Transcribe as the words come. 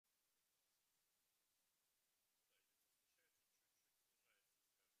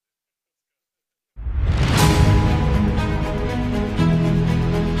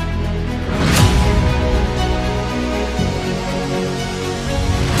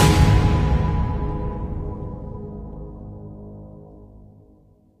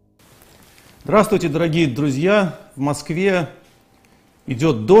Здравствуйте, дорогие друзья! В Москве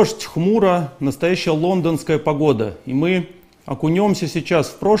идет дождь, хмуро, настоящая лондонская погода. И мы окунемся сейчас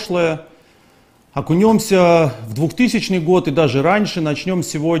в прошлое, окунемся в 2000 год и даже раньше. Начнем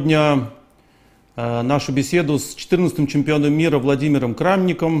сегодня нашу беседу с 14-м чемпионом мира Владимиром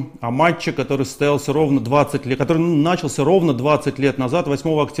Крамником о матче, который состоялся ровно 20 лет, который начался ровно 20 лет назад,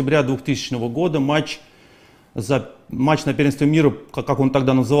 8 октября 2000 года. Матч на первенстве мира, как он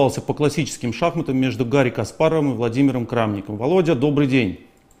тогда назывался, по классическим шахматам между Гарри Каспаровым и Владимиром Крамником. Володя, добрый день.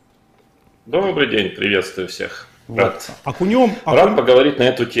 Добрый день, приветствую всех. Вот. Рад поговорить на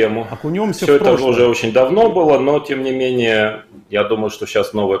эту тему. Окунемся Все в прошлое. это уже очень давно было, но тем не менее, я думаю, что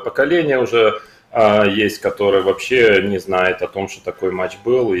сейчас новое поколение уже есть, которое вообще не знает о том, что такой матч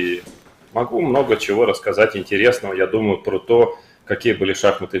был. И могу много чего рассказать интересного, я думаю, про то, какие были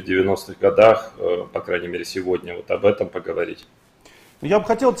шахматы в 90-х годах, по крайней мере сегодня, вот об этом поговорить. Я бы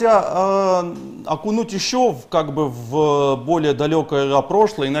хотел тебя окунуть еще в более далекое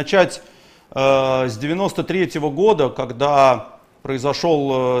прошлое и начать с 93-го года, когда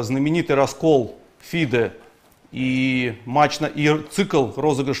произошел знаменитый раскол ФИДE, и цикл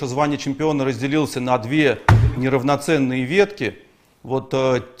розыгрыша звания чемпиона разделился на две неравноценные ветки. Вот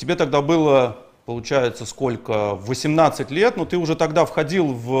тебе тогда было, получается, сколько? 18 лет, но ты уже тогда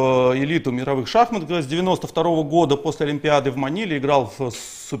входил в элиту мировых шахмат. С 92 года после Олимпиады в Маниле играл в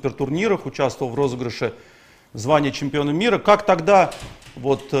супертурнирах, участвовал в розыгрыше звания чемпиона мира. Как тогда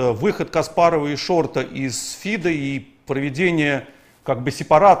выход Каспарова и Шорта из ФИДE и проведение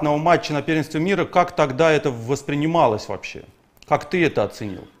сепаратного матча на первенстве мира, как тогда это воспринималось вообще? Как ты это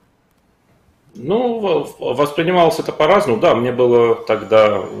оценил? Ну, воспринималось это по-разному. Да, мне было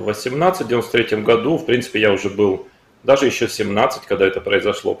тогда 18, в 93 году. В принципе, я уже был, даже еще 17, когда это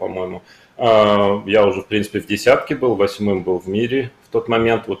произошло, по-моему. Я уже, в принципе, в десятке был, 8-м был в мире в тот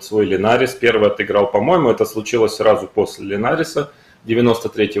момент. Вот свой Линарис первый отыграл, по-моему, это случилось сразу после Линариса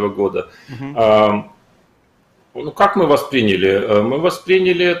 93 года. Ну, как мы восприняли? Мы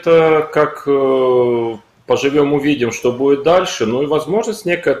восприняли это как поживем, увидим, что будет дальше. Ну и возможность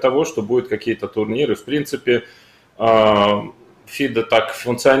некая того, что будут какие-то турниры. В принципе, ФИДЕ так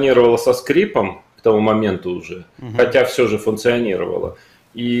функционировала со скрипом к тому моменту уже, хотя все же функционировало.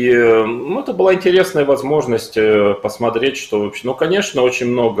 И это была интересная возможность посмотреть, что вообще. Ну, конечно, очень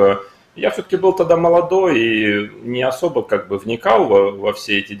много. Я все-таки был тогда молодой и не особо вникал во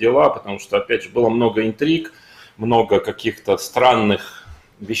все эти дела, потому что, опять же, было много интриг, много каких-то странных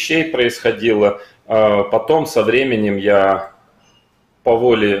вещей происходило. Потом со временем я по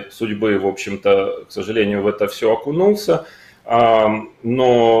воле судьбы, в общем-то, к сожалению, в это все окунулся.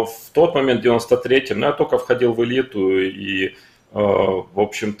 Но в тот момент, в 93-м, я только входил в элиту, и, в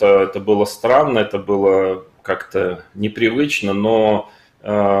общем-то, это было странно, это было как-то непривычно, но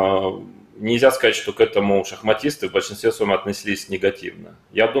нельзя сказать, что к этому шахматисты в большинстве своем отнеслись негативно.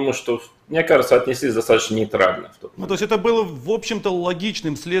 Я думаю, что, мне кажется, отнеслись достаточно нейтрально. Ну, то есть это было, в общем-то,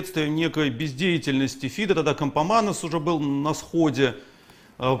 логичным следствием некой бездеятельности ФИДЕ. Тогда Компоманос уже был на сходе,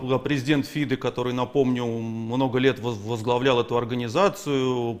 президент ФИДЕ, который, напомню, много лет возглавлял эту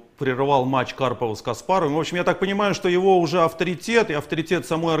организацию, прерывал матч Карпова с Каспаровым. В общем, я так понимаю, что его уже авторитет и авторитет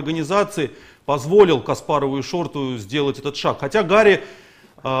самой организации позволил Каспарову и Шорту сделать этот шаг. Хотя Гарри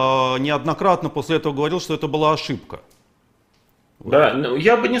неоднократно после этого говорил, что это была ошибка. Да,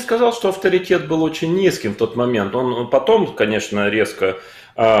 я бы не сказал, что авторитет был очень низким в тот момент. Он потом, конечно, резко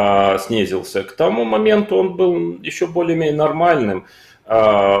снизился. К тому моменту он был еще более-менее нормальным.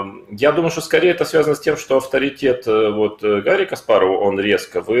 Я думаю, что скорее это связано с тем, что авторитет Гарри Каспарова, он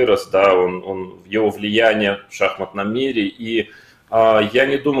резко вырос, да, его влияние в шахматном мире. И я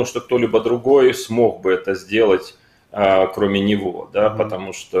не думаю, что кто-либо другой смог бы это сделать, кроме него, да,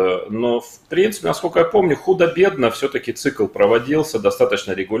 потому что, но в принципе, насколько я помню, худо-бедно все-таки цикл проводился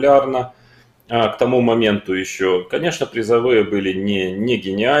достаточно регулярно. К тому моменту еще, конечно, призовые были не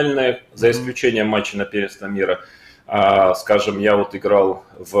гениальные, за исключением матча на первенство мира. Скажем, я играл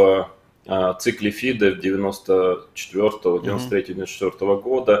в цикле ФИДЕ 94-го, 93-го, 94-го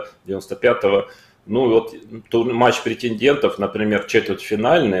года, 95-го. Ну матч претендентов, например,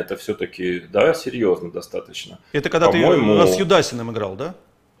 четвертьфинальный, это все-таки, да, серьезно достаточно. Это когда ты с Юдасиным играл, да?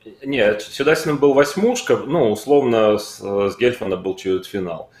 Нет, с Юдасиным был восьмушка, условно с Гельфаном был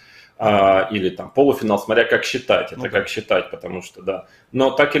четвертьфинал. Или там полуфинал, смотря как считать, это как считать, потому что, да.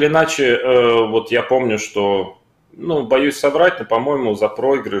 Но так или иначе, я помню, что, боюсь соврать, но, по-моему, за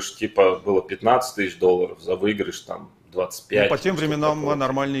проигрыш было $15 000, за выигрыш там 25. По тем временам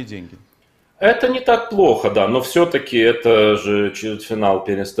нормальные деньги. Это не так плохо, да, но все-таки это же четвертьфинал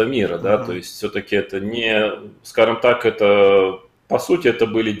первенства мира, да, то есть все-таки это не, скажем так, это по сути, это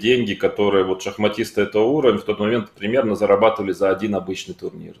были деньги, которые вот шахматисты этого уровня в тот момент примерно зарабатывали за один обычный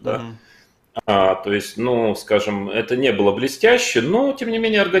турнир. Да? То есть, ну, скажем, это не было блестяще, но, тем не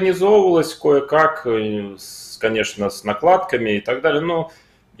менее, организовывалось кое-как, конечно, с накладками и так далее. Но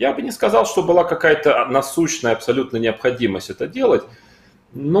я бы не сказал, что была какая-то насущная абсолютно необходимость это делать.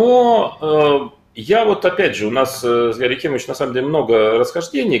 Но я вот, опять же, у нас с Гарри Кимовичем на самом деле много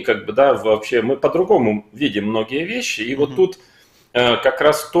расхождений, как бы, да, вообще мы по-другому видим многие вещи. И вот тут как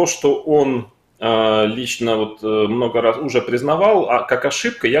раз то, что он лично вот много раз уже признавал, как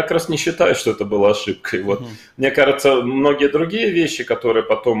ошибка, я как раз не считаю, что это была ошибкой. Вот. Мне кажется, многие другие вещи, которые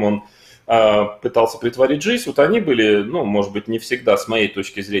потом он пытался притворить в жизнь, вот они были, ну, может быть, не всегда с моей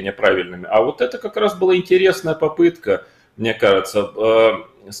точки зрения правильными. А вот это как раз была интересная попытка, мне кажется.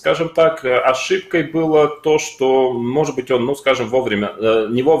 Скажем так, ошибкой было то, что, может быть, он, ну, скажем,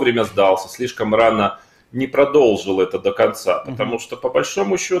 не вовремя сдался, слишком рано не продолжил это до конца. Потому что, по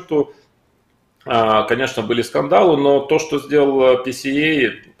большому счету, конечно, были скандалы, но то, что сделала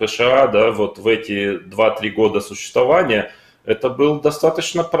PCA, ПША, да, вот в эти 2-3 года существования, это был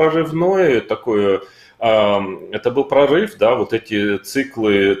достаточно прорывной такой, это был прорыв, да, вот эти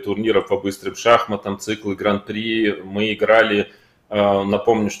циклы турниров по быстрым шахматам, циклы гран-при, мы играли,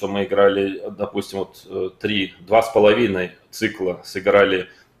 напомню, что мы играли, допустим, вот 2,5 цикла сыграли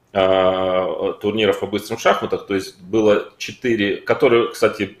турниров по быстрым шахматах, то есть было 4, которые,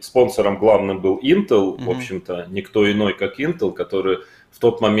 кстати, спонсором главным был Intel, в общем-то, никто иной, как Intel, который в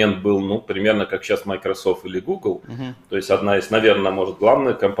тот момент был, ну, примерно как сейчас Microsoft или Google, то есть одна из, наверное, может,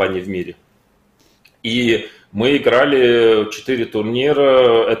 главных компаний в мире. И мы играли 4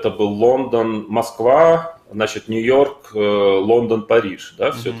 турнира, это был Лондон, Москва, значит, Нью-Йорк, Лондон, Париж,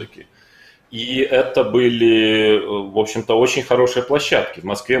 да, все-таки. И это были, в общем-то, очень хорошие площадки. В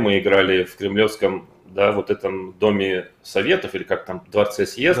Москве мы играли в Кремлевском, да, вот этом Доме Советов, или как там, Дворце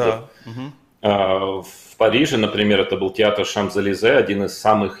съездов. Да. В Париже, например, это был театр Шампанзе-Элизе, один из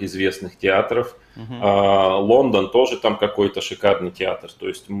самых известных театров. Лондон тоже там какой-то шикарный театр. То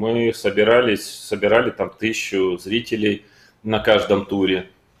есть мы собирали там 1000 зрителей на каждом туре.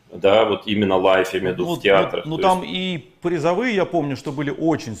 Да, вот именно лайф, я имею в виду, в театрах. Ну там и призовые, я помню, что были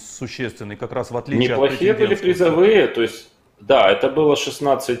очень существенные, как раз в отличие от неплохие были призовые, то есть, да, это было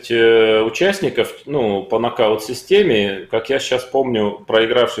 16 участников, ну, по нокаут-системе. Как я сейчас помню,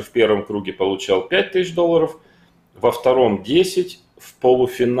 проигравший в первом круге получал $5000, во втором 10, в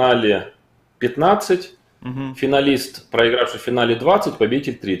полуфинале 15, финалист, проигравший в финале 20,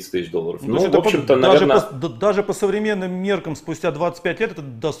 победитель $30 000. Ну, в общем-то, наверное... Даже по современным меркам спустя 25 лет это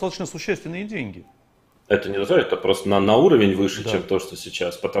достаточно существенные деньги. Это не достаточно, это просто на уровень выше, чем то, что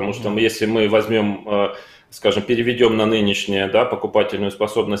сейчас. Потому что если мы возьмем, скажем, переведем на нынешнюю, да, покупательную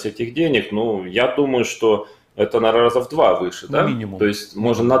способность этих денег, ну, я думаю, что это на раза в 2 выше, да? Минимум. То есть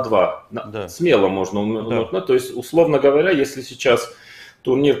можно на 2. Да. Смело можно. Да. Ну, то есть, условно говоря, если сейчас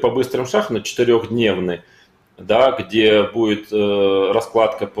турнир по быстрым шахматам 4-дневный, да, где будет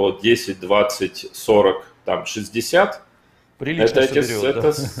раскладка по 10, 20, 40, там, 60. Прилично соберет,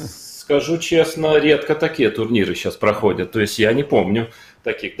 это, скажу честно, редко такие турниры сейчас проходят. То есть я не помню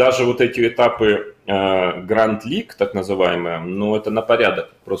таких. Даже вот эти этапы Grand League, так называемые, ну это на порядок,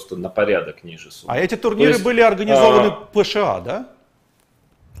 просто на порядок ниже суммы. А эти турниры были организованы ПША, да?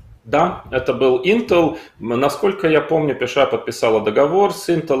 Да, это был Intel. Насколько я помню, ПША подписала договор с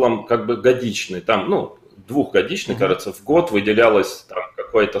Intel, как бы годичный, там, ну, двухгодичный, кажется, в год выделялась там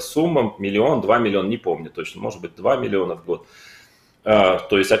какая-то сумма, 1 миллион, 2 миллиона, не помню точно, может быть 2 миллиона в год.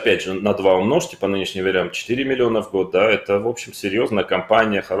 То есть, опять же, на 2 умножьте, по нынешним вариантам 4 миллиона в год, да, это, в общем, серьезная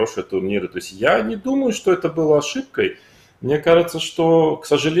компания, хорошие турниры. То есть, я не думаю, что это было ошибкой. Мне кажется, что, к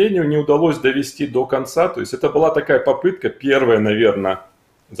сожалению, не удалось довести до конца. То есть, это была такая попытка, первая, наверное,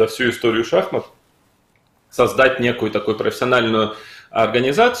 за всю историю шахмат, создать некую такую профессиональную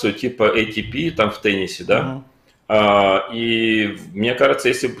организацию типа ATP там в теннисе, да. И мне кажется,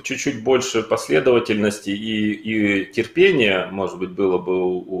 если бы чуть-чуть больше последовательности и терпения, может быть, было бы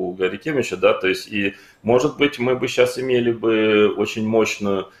у Гарри Кимовича, да, то есть, и, может быть, мы бы сейчас имели бы очень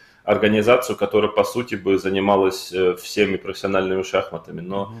мощную организацию, которая, по сути, бы занималась всеми профессиональными шахматами.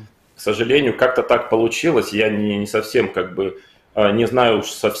 Но, к сожалению, как-то так получилось, я не совсем, как бы, не знаю уж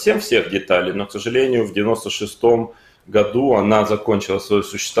совсем всех деталей, но, к сожалению, в 96-м году она закончила свое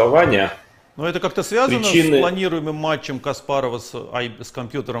существование. Но это как-то связано с планируемым матчем Каспарова с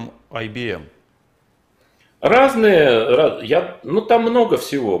компьютером IBM? Разные, ну там много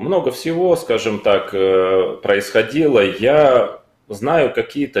всего, скажем так, происходило. Я знаю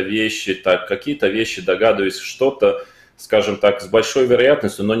какие-то вещи догадываюсь, что-то, скажем так, с большой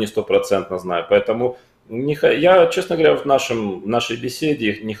вероятностью, но не 100% знаю. Поэтому Я, честно говоря, в нашей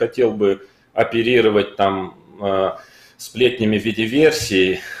беседе не хотел бы оперировать там сплетнями в виде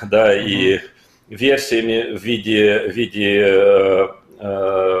версий, да, и версиями в виде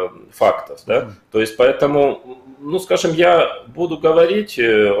фактов, да. То есть поэтому, ну, скажем, я буду говорить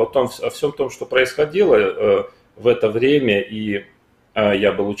о всем том, что происходило в это время, и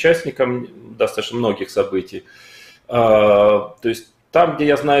я был участником достаточно многих событий. То есть там, где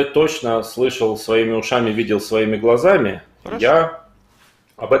я знаю точно, слышал своими ушами, видел своими глазами, я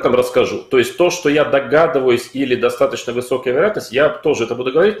об этом расскажу. То есть то, что я догадываюсь или достаточно высокая вероятность, я тоже это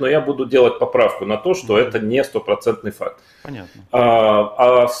буду говорить, но я буду делать поправку на то, что это не стопроцентный факт. Понятно.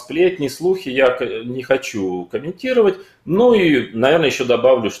 А сплетни, слухи я не хочу комментировать. Ну и, наверное, еще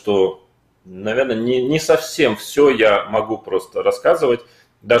добавлю, что, наверное, не совсем все я могу просто рассказывать,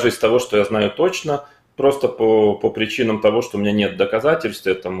 даже из того, что я знаю точно, просто по причинам того, что у меня нет доказательств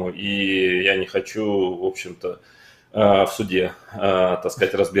этому, и я не хочу, в общем-то, в суде, так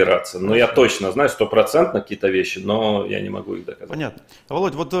сказать, разбираться. Но я точно знаю стопроцентно какие-то вещи, но я не могу их доказать. Понятно.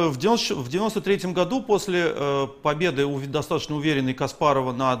 Володь, вот в 93-м году после победы достаточно уверенной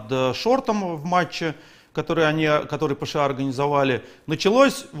Каспарова над Шортом в матче, который ПША организовали,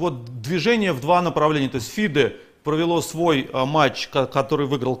 началось вот движение в два направления. То есть ФИДе провело свой матч, который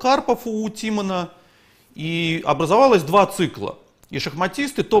выиграл Карпов у Тимона, и образовалось два цикла. И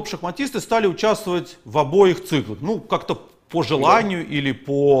шахматисты, топ-шахматисты стали участвовать в обоих циклах. Ну, как-то по желанию или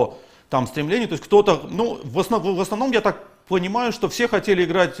по там, стремлению. То есть кто-то, ну, в основном я так понимаю, что все хотели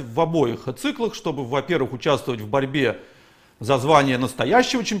играть в обоих циклах, чтобы, во-первых, участвовать в борьбе за звание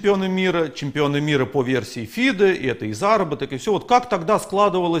настоящего чемпиона мира по версии ФИДе, и это и заработок, и все. Вот как тогда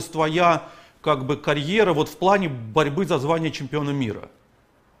складывалась твоя как бы карьера вот в плане борьбы за звание чемпиона мира?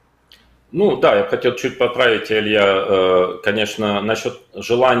 Ну да, я хотел чуть поправить, Илья. Конечно, насчет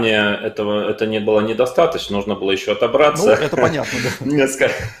желания это не было недостаточно, нужно было еще отобраться. Ну, это понятно, да.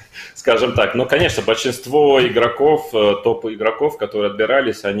 Скажем так. Но, конечно, большинство игроков, топ-игроков, которые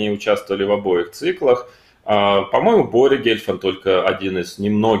отбирались, они участвовали в обоих циклах. По-моему, Боря Гельфанд только один из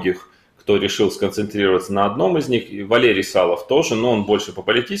немногих, кто решил сконцентрироваться на одном из них. И Валерий Салов тоже, но он больше по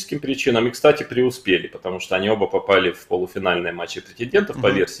политическим причинам. И, кстати, преуспели, потому что они оба попали в полуфинальные матчи претендентов по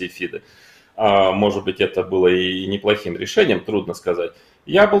версии ФИДе. Может быть, это было и неплохим решением, трудно сказать.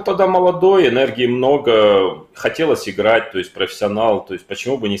 Я был тогда молодой, энергии много, хотелось играть, то есть профессионал, то есть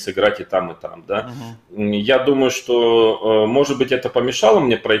почему бы не сыграть и там, да. Я думаю, что, может быть, это помешало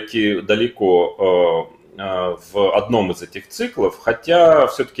мне пройти далеко в одном из этих циклов, хотя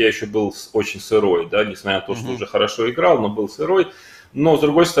все-таки я еще был очень сырой, да, несмотря на то, что уже хорошо играл, но был сырой. Но, с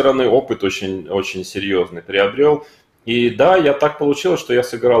другой стороны, опыт очень, очень серьезный приобрел. И да, я так получилось, что я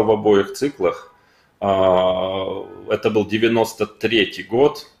сыграл в обоих циклах. Это был 93-й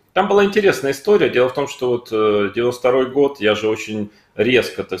год. Там была интересная история. Дело в том, что вот 92-й год я же очень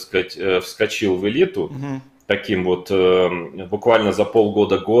резко, так сказать, вскочил в элиту. Таким вот, буквально за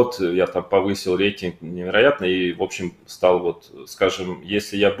полгода-год я там повысил рейтинг невероятно. И, в общем, стал вот, скажем,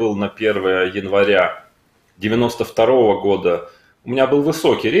 если я был на 1 января 92-го года, у меня был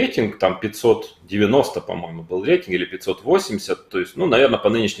высокий рейтинг, там 590, по-моему, был рейтинг, или 580, то есть, ну, наверное, по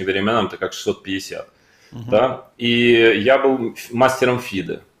нынешним временам это как 650, да, и я был мастером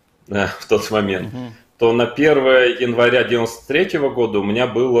ФИДе в тот момент, то на 1 января 93 года у меня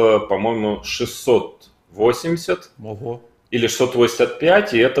было, по-моему, 680 или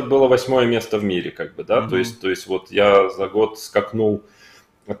 685, и это было 8-е место в мире, как бы, да, то есть вот я за год скакнул.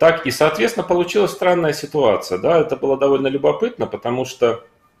 Так, и, соответственно, получилась странная ситуация, да, это было довольно любопытно, потому что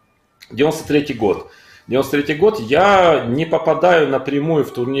 93-й год я не попадаю напрямую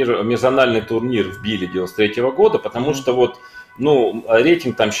в турнир, межзональный турнир в Биле 93-го года, потому что вот, ну,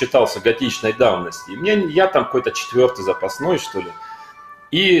 рейтинг там считался годичной давности, и я там какой-то 4-й запасной, что ли.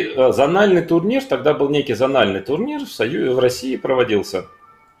 И зональный турнир, тогда был некий зональный турнир в России проводился.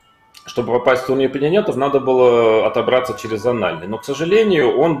 Чтобы попасть в турнир претендентов, надо было отобраться через зональный. Но, к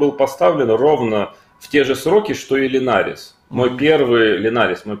сожалению, он был поставлен ровно в те же сроки, что и Линарис. Мой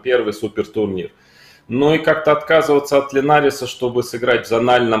первый супертурнир. Ну и как-то отказываться от Линариса, чтобы сыграть в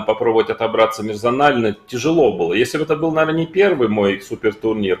зональном, попробовать отобраться в межзональный, тяжело было. Если бы это был, наверное, не первый мой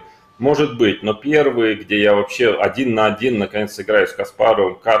супертурнир, может быть, но первый, где я вообще 1 на 1 наконец играю с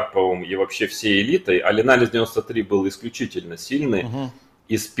Каспаровым, Карповым и вообще всей элитой, а Линарис 93 был исключительно сильный.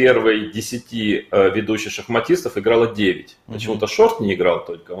 Из первой 10 ведущих шахматистов играло 9. Почему-то Шорт не играл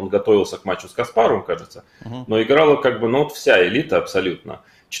только, он готовился к матчу с Каспаровым, кажется. Но играла как бы, ну вот вся элита абсолютно.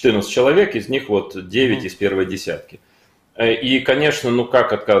 14 человек, из них вот 9 из первой десятки. И, конечно, ну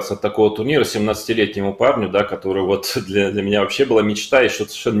как отказаться от такого турнира 17-летнему парню, да, который вот для меня вообще была мечта, еще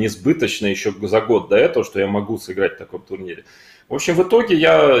совершенно несбыточно еще за год до этого, что я могу сыграть в таком турнире. В общем, в итоге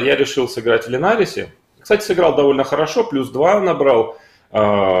я решил сыграть в Линарисе. Кстати, сыграл довольно хорошо, +2 набрал.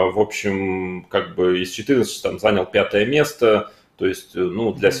 В общем, как бы из 14 там занял 5-е место. То есть,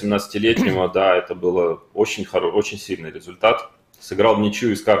 ну, для 17-летнего, да, это было очень сильный результат. Сыграл в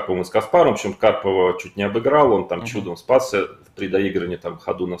ничью и с Карповым, и с Каспаровым. Причем Карпова чуть не обыграл, он там чудом спасся при доигрании, там,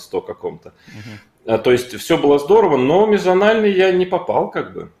 ходу на 100 каком-то. То есть, все было здорово, но межзональный я не попал,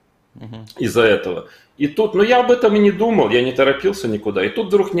 как бы, из-за этого. И тут, ну, я об этом и не думал, я не торопился никуда. И тут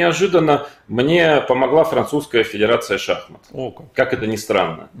вдруг неожиданно мне помогла Французская Федерация шахмат. Как это ни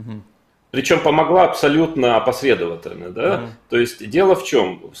странно. Причем помогла абсолютно опосредованно, да. То есть дело в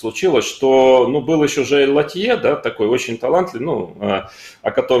чем? Случилось, что, ну, был еще Жаэль Латье, да, такой очень талантливый, ну,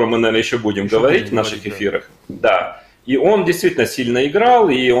 о котором мы, наверное, еще будем говорить в наших эфирах. Да. И он действительно сильно играл,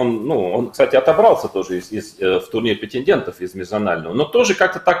 и он, кстати, отобрался тоже в турнир претендентов из межзонального, но тоже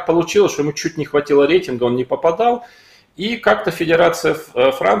как-то так получилось, что ему чуть не хватило рейтинга, он не попадал. И как-то Федерация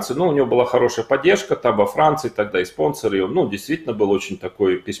Франции, ну, у него была хорошая поддержка там во Франции тогда, и спонсоры, и он, ну, действительно был очень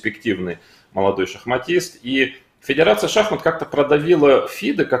такой перспективный молодой шахматист. И Федерация шахмат как-то продавила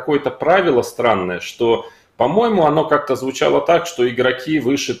ФИДе какое-то правило странное, что, по-моему, оно как-то звучало так, что игроки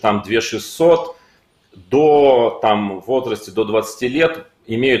выше там 2600 до там в возрасте до 20 лет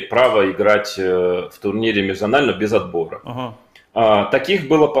имеют право играть в турнире межзонально без отбора. Таких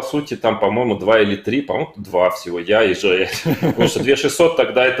было, по сути, там, по-моему, 2 или 3, по-моему, 2 всего, я и Жаэль. Потому что 2600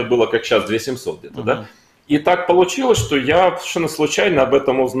 тогда это было как сейчас 2700 где-то, да? И так получилось, что я совершенно случайно об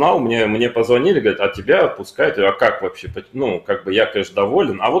этом узнал, мне позвонили, говорят, а тебя отпускают, а как вообще? Ну, как бы я, конечно,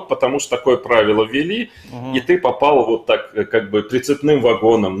 доволен, а вот потому что такое правило ввели, и ты попал вот так, как бы прицепным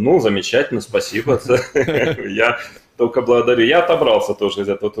вагоном. Ну, замечательно, спасибо, я только благодарю. Я отобрался тоже из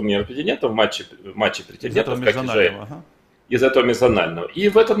этого турнира претендентов в матче претендентов, как и Жаэль. Из этого межзонального. И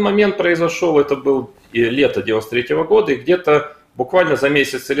в этот момент произошел, это был лето 93-го года, и где-то буквально за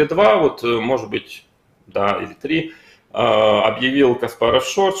месяц или два, вот, может быть, да, или 3, объявил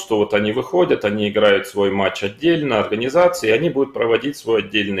Каспаров-Шорт, что вот они выходят, они играют свой матч отдельно, организации, и они будут проводить свой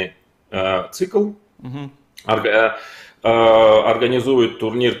отдельный цикл, организуют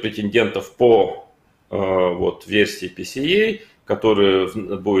турнир претендентов по вот, версии PCA, который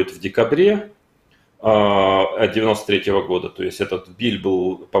будет в декабре 93-го года, то есть этот биль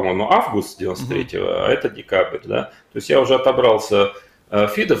был, по-моему, август 93-го, а это декабрь, да, то есть я уже отобрался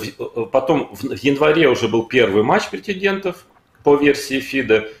ФИДа, потом в январе уже был первый матч претендентов по версии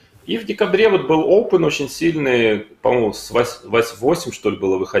ФИДа, и в декабре вот был Open очень сильный, по-моему, с 8, что ли,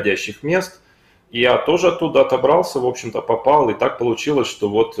 было выходящих мест, и я тоже оттуда отобрался, в общем-то, попал, и так получилось, что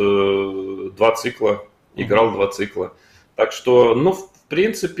вот 2 цикла, играл 2 цикла, так что, ну, в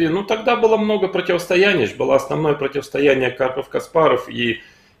принципе, ну тогда было много противостояний, было основное противостояние Карпов-Каспаров, и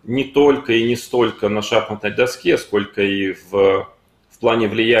не только и не столько на шахматной доске, сколько и в плане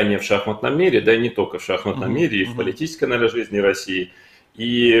влияния в шахматном мире, да и не только в шахматном мире, и в политической, наверное, жизни России.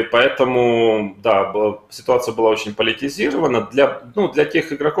 И поэтому, да, ситуация была очень политизирована. Для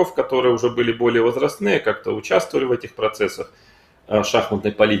тех игроков, которые уже были более возрастные, как-то участвовали в этих процессах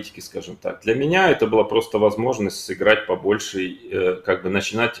шахматной политики, скажем так. Для меня это была просто возможность сыграть побольше, как бы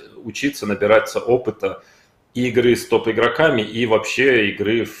начинать учиться, набираться опыта игры с топ-игроками и вообще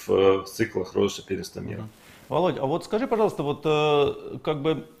игры в циклах розыгрыша первенства мира. Володь, а вот скажи, пожалуйста, вот как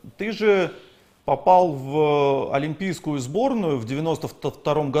бы ты же попал в олимпийскую сборную в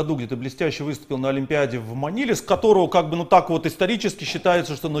 92 году, где ты блестяще выступил на Олимпиаде в Маниле, с которого как бы, ну так вот исторически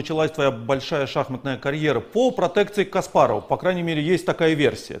считается, что началась твоя большая шахматная карьера по протекции Каспарова. По крайней мере, есть такая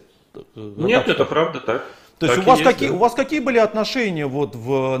версия. Нет, это правда так. То есть у вас какие были отношения вот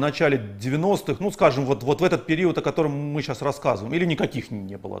в начале 90-х, ну скажем, вот в этот период, о котором мы сейчас рассказываем, или никаких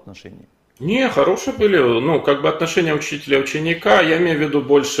не было отношений? Не, хорошие были, ну как бы отношения учителя-ученика, я имею в виду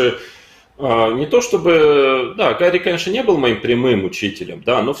больше... Не то чтобы, да, Гарри, конечно, не был моим прямым учителем,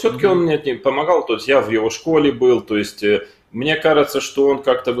 да, но все-таки он мне помогал, то есть я в его школе был, то есть мне кажется, что он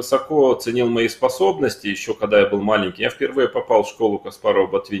как-то высоко оценил мои способности, еще когда я был маленький. Я впервые попал в школу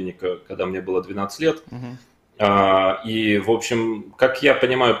Каспарова-Ботвинника, когда мне было 12 лет, и, в общем, как я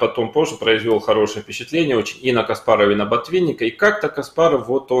понимаю, потом позже произвел хорошее впечатление очень и на Каспарова, и на Ботвинника, и как-то Каспаров,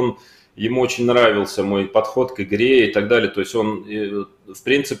 вот он... Ему очень нравился мой подход к игре и так далее. То есть он, в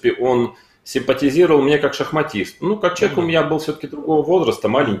принципе, он симпатизировал мне как шахматист. Ну, как человек у меня был все-таки другого возраста,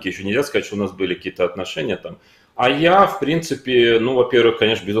 маленький, еще нельзя сказать, что у нас были какие-то отношения там. А я, в принципе, ну, во-первых,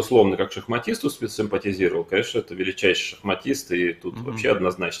 конечно, безусловно, как шахматисту симпатизировал. Конечно, это величайший шахматист, и тут вообще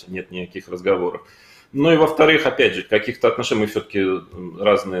однозначно нет никаких разговоров. Ну и во-вторых, опять же, каких-то отношений мы все-таки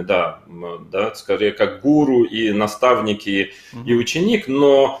разные, да, скорее как гуру и наставник, и ученик,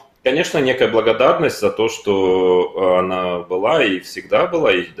 но, конечно, некая благодарность за то, что она была и всегда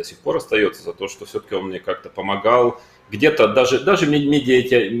была, и до сих пор остается, за то, что все-таки он мне как-то помогал. Где-то даже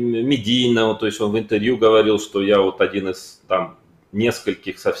медийно, то есть он в интервью говорил, что я вот один из там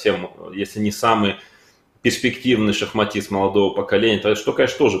нескольких совсем, если не самый перспективный шахматист молодого поколения, что,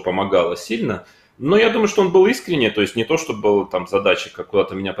 конечно, тоже помогало сильно. Но я думаю, что он был искренне, то есть не то, что была там задача, как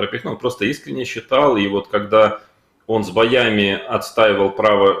куда-то меня пропихнул, просто искренне считал. И вот когда он с боями отстаивал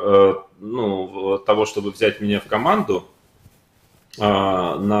право того, чтобы взять меня в команду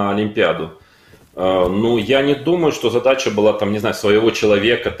на Олимпиаду, ну, я не думаю, что задача была, там, не знаю, своего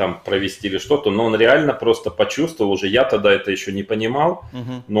человека там провести или что-то, но он реально просто почувствовал уже, я тогда это еще не понимал,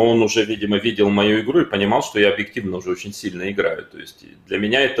 но он уже, видимо, видел мою игру и понимал, что я объективно уже очень сильно играю. То есть для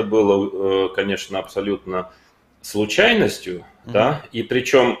меня это было, конечно, абсолютно случайностью, да, и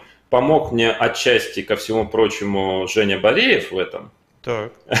причем помог мне отчасти, ко всему прочему, Женя Бореев в этом.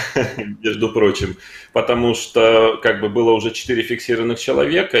 Так. Между прочим, потому что как бы было уже 4 фиксированных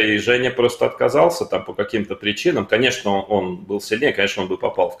человека, и Женя просто отказался там по каким-то причинам. Конечно, он был сильнее, конечно, он бы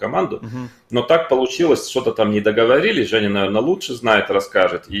попал в команду, но так получилось, что-то там не договорились, Женя, наверное, лучше знает,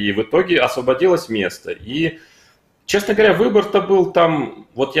 расскажет, и в итоге освободилось место. И, честно говоря, выбор-то был там,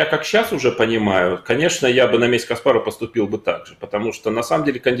 вот я как сейчас уже понимаю, конечно, я бы на месте Каспарова поступил бы так же, потому что на самом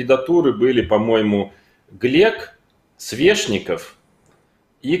деле кандидатуры были, по-моему, Глек, Свешников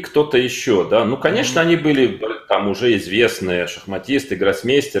и кто-то еще, да, ну, конечно, они были там уже известные шахматисты,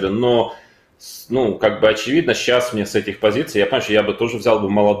 гроссмейстеры, но, ну, как бы очевидно, сейчас мне с этих позиций, я понимаю, что я бы тоже взял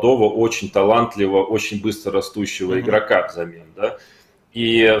бы молодого, очень талантливого, очень быстро растущего игрока взамен, да,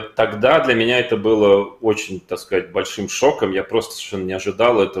 и тогда для меня это было очень, так сказать, большим шоком, я просто совершенно не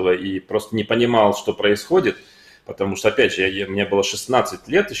ожидал этого и просто не понимал, что происходит, потому что, опять же, мне было 16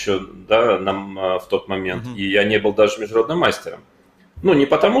 лет еще, да, в тот момент, и я не был даже международным мастером. Ну, не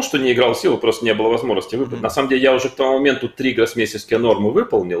потому, что не играл в силу, просто не было возможности выполнить. На самом деле, я уже к тому моменту 3 гроссмейстерские нормы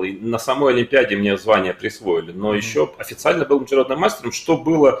выполнил, и на самой Олимпиаде мне звание присвоили. Но еще официально был международным мастером, что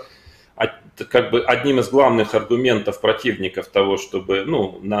было как бы одним из главных аргументов противников того, чтобы,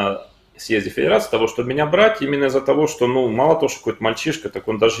 ну, на съезде федерации, того, чтобы меня брать, именно из-за того, что, ну, мало того, что какой-то мальчишка, так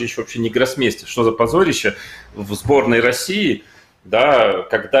он даже еще вообще не гроссмейстер. Что за позорище в сборной России, да,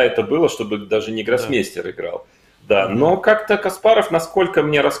 когда это было, чтобы даже не гроссмейстер играл. Да, но как-то Каспаров, насколько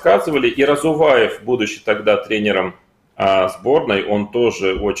мне рассказывали, и Разуваев, будучи тогда тренером сборной, он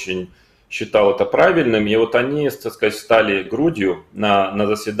тоже очень считал это правильным. И вот они, так сказать, стали грудью на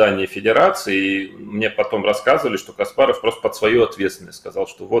заседании федерации. И мне потом рассказывали, что Каспаров просто под свою ответственность сказал,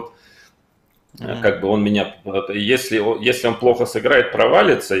 что вот, как бы он меня, если он плохо сыграет,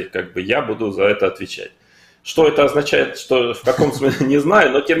 провалится, и как бы я буду за это отвечать. Что это означает, что в каком смысле, не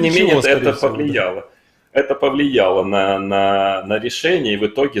знаю, но тем не менее это повлияло. Это повлияло на решение, и в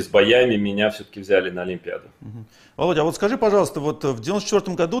итоге с боями меня все-таки взяли на Олимпиаду. Володя, а вот скажи, пожалуйста, вот в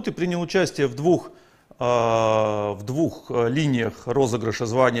 1994 году ты принял участие в двух линиях розыгрыша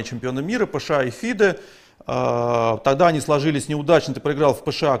звания чемпиона мира, ПША и ФИДе. Тогда они сложились неудачно, ты проиграл в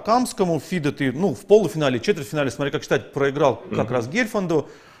ПША Камскому, в ФИДе ты, ну, в полуфинале, четвертьфинале, смотри, как считать, проиграл как раз Гельфанду.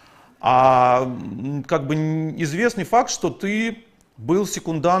 А как бы известный факт, что ты был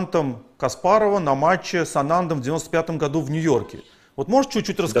секундантом Каспарова на матче с Анандом в 1995 году в Нью-Йорке. Вот можешь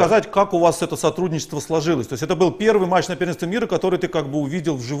чуть-чуть рассказать, как у вас это сотрудничество сложилось? То есть это был первый матч на Первенстве мира, который ты как бы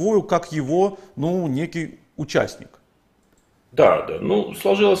увидел вживую, как его, ну, некий участник. Да, ну,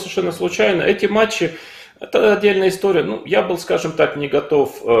 сложилось совершенно случайно. Эти матчи, это отдельная история. Ну, я был, скажем так, не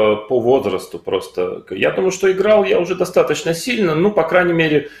готов по возрасту просто. Я думаю, что играл я уже достаточно сильно, ну, по крайней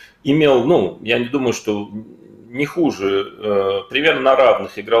мере, имел, ну, я не думаю, что не хуже, примерно на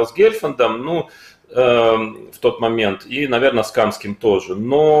равных играл с Гельфандом, ну, в тот момент, и, наверное, с Камским тоже.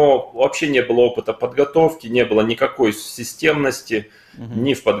 Но вообще не было опыта подготовки, не было никакой системности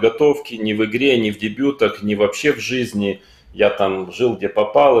ни в подготовке, ни в игре, ни в дебютах, ни вообще в жизни. Я там жил где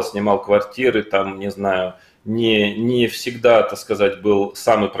попало, снимал квартиры, там, не знаю, не всегда, так сказать, был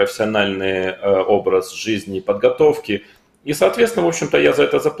самый профессиональный образ жизни и подготовки. И, соответственно, в общем-то, я за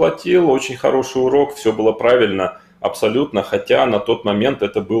это заплатил, очень хороший урок, все было правильно, абсолютно, хотя на тот момент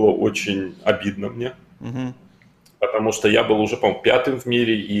это было очень обидно мне, потому что я был уже, по-моему, 5-м в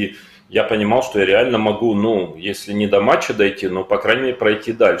мире, и я понимал, что я реально могу, ну, если не до матча дойти, но, по крайней мере,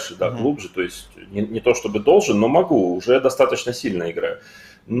 пройти дальше, да, глубже, то есть не то чтобы должен, но могу, уже достаточно сильно играю.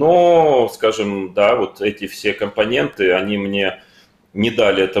 Но, скажем, да, вот эти все компоненты, они мне не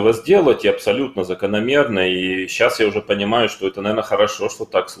дали этого сделать, и абсолютно закономерно. И сейчас я уже понимаю, что это, наверное, хорошо, что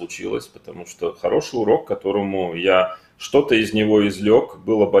так случилось, потому что хороший урок, которому я что-то из него извлек,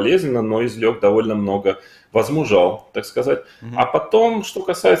 было болезненно, но извлек довольно много, возмужал, так сказать. А потом, что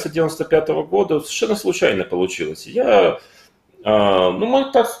касается 95-го года, совершенно случайно получилось.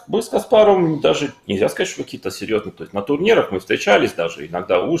 Мы с Каспаровым даже, нельзя сказать, что какие-то серьезные, то есть на турнирах мы встречались даже,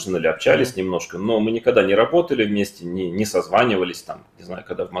 иногда ужинали, общались немножко, но мы никогда не работали вместе, не созванивались там, не знаю,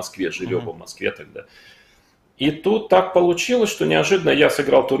 когда в Москве, жили оба в Москве тогда. И тут так получилось, что неожиданно я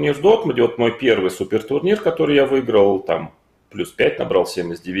сыграл турнир в Дортмунде, вот мой первый супертурнир, который я выиграл, там плюс 5 набрал,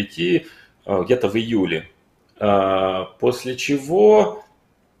 7 из 9, где-то в июле. После чего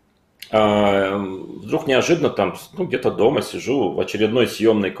вдруг неожиданно там, где-то дома сижу в очередной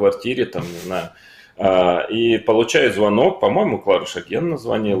съемной квартире, там, не знаю, и получаю звонок, по-моему, Клара Шагенна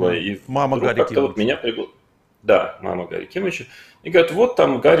звонила, и мама вдруг Гарри как-то вот меня Да, мама Гарри Кимовича. И говорят, вот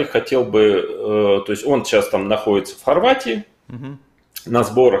там Гарри хотел бы, то есть он сейчас там находится в Хорватии на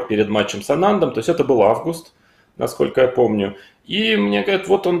сборах перед матчем с Анандом, то есть это был август, насколько я помню. И мне говорят,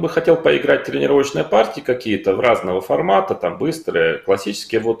 вот он бы хотел поиграть тренировочные партии какие-то в разного формата, там быстрые,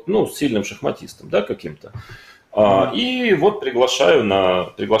 классические, вот, с сильным шахматистом, да, каким-то. И вот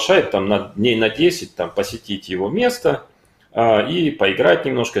приглашает там на дней на 10 там посетить его место и поиграть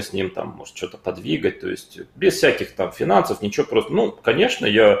немножко с ним, там, может, что-то подвигать, то есть без всяких там финансов, ничего, просто, конечно,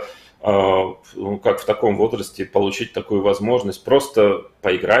 я, как в таком возрасте, получить такую возможность, просто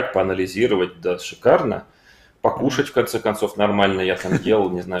поиграть, поанализировать, да, шикарно. Покушать, в конце концов, нормально. Я там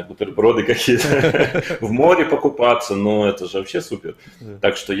ел, не знаю, бутерброды какие-то. В море покупаться, это же вообще супер.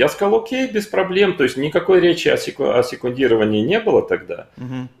 Так что я сказал, окей, без проблем. То есть никакой речи о секундировании не было тогда.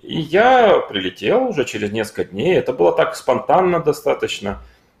 И я прилетел уже через несколько дней. Это было так спонтанно достаточно.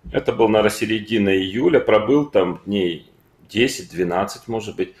 Это был, наверное, середина июля. Пробыл там дней 10-12,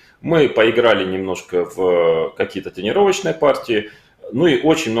 может быть. Мы поиграли немножко в какие-то тренировочные партии. И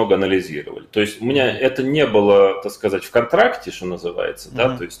очень много анализировали. То есть у меня это не было, так сказать, в контракте, что называется,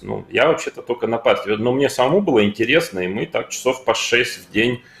 да, то есть, я вообще-то только на партии, но мне самому было интересно, и мы так часов по 6 в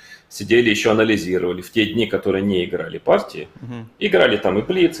день сидели, еще анализировали в те дни, которые не играли партии. Играли там и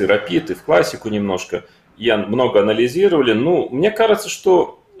блиц, и рапид, и в классику немножко, много анализировали. Мне кажется,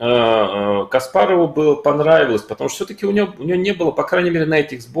 что Каспарову понравилось, потому что все-таки у него не было, по крайней мере, на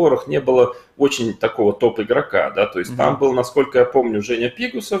этих сборах не было очень такого топ-игрока, да, то есть там был, насколько я помню, Женя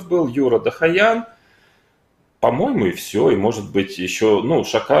Пигусов был, Юра Дахаян, по-моему, и все, и может быть еще,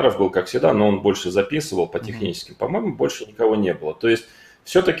 Шакаров был, как всегда, но он больше записывал по техническим, по-моему, больше никого не было, то есть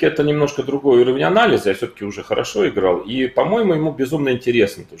все-таки это немножко другой уровень анализа, я все-таки уже хорошо играл, и, по-моему, ему безумно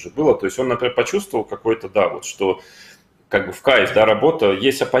интересно тоже было, то есть он, например, почувствовал какой-то, да, вот что как бы в кайф, да, работа.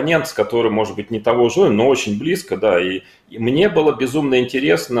 Есть оппонент, с которым, может быть, не того же, но очень близко, да, и мне было безумно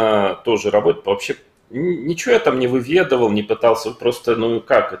интересно тоже работать. Вообще ничего я там не выведывал, не пытался, просто,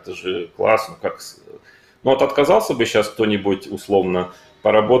 это же классно, вот отказался бы сейчас кто-нибудь условно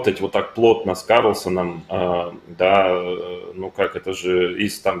поработать вот так плотно с Карлсоном, да, это же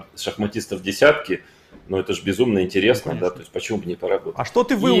из там шахматистов десятки, это же безумно интересно, да, то есть почему бы не поработать. А что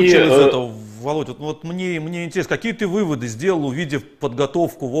ты выучил из этого, Володь? Вот мне интересно, какие ты выводы сделал, увидев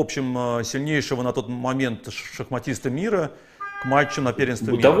подготовку, в общем, сильнейшего на тот момент шахматиста мира к матчу на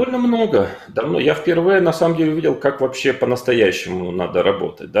первенство мира? Довольно много. Давно. Я впервые, на самом деле, увидел, как вообще по-настоящему надо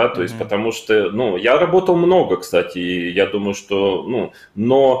работать, да, то есть, потому что, я работал много, кстати, и я думаю, что,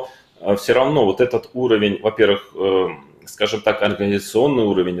 но все равно вот этот уровень, во-первых, скажем так, организационный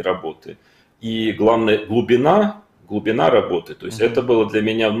уровень работы, и главное, глубина работы, то есть это было для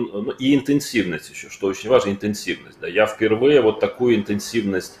меня, и интенсивность еще, что очень важно, интенсивность. Да. Я впервые вот такую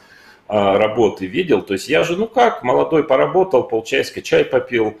интенсивность работы видел, то есть я же, молодой поработал, полчасика чай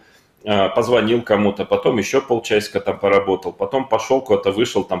попил, позвонил кому-то, потом еще полчасика там поработал, потом пошел куда-то,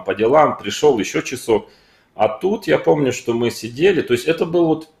 вышел там по делам, пришел еще часок. А тут я помню, что мы сидели, то есть это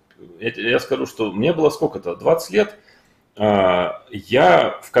был я скажу, что мне было сколько-то, 20 лет,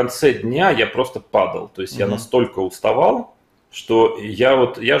 я в конце дня я просто падал, то есть я настолько уставал, что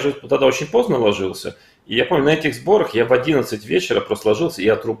я же тогда очень поздно ложился, и я помню, на этих сборах я в 11 вечера просто ложился и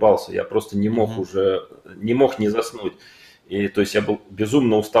отрубался, я просто не мог не заснуть, и то есть я был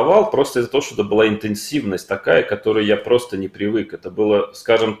безумно уставал просто из-за того, что это была интенсивность такая, к которой я просто не привык, это было,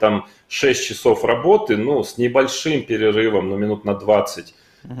 скажем, там 6 часов работы, с небольшим перерывом, минут на 20,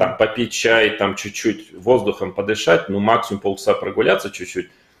 там попить чай, там чуть-чуть воздухом подышать, максимум полчаса прогуляться чуть-чуть.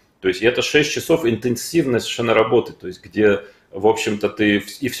 То есть это 6 часов интенсивной совершенно работы, то есть где, в общем-то, ты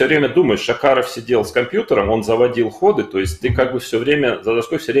и все время думаешь, Шакаров сидел с компьютером, он заводил ходы, то есть ты как бы все время, за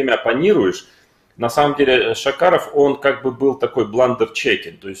доской все время оппонируешь, на самом деле Шакаров, он как бы был такой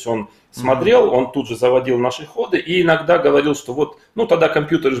бландер-чекинг, то есть он смотрел, он тут же заводил наши ходы и иногда говорил, что вот, ну тогда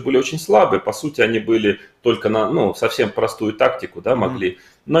компьютеры же были очень слабые, по сути они были только на, ну, совсем простую тактику, да, могли.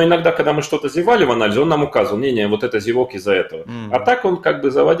 Но иногда, когда мы что-то зевали в анализе, он нам указывал, не, вот это зевок из-за этого. А так он как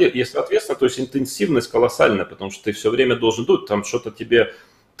бы заводил, и соответственно, то есть интенсивность колоссальная, потому что ты все время должен думать, там что-то тебе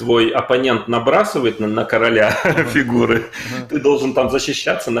твой оппонент набрасывает на короля фигуры, ты должен там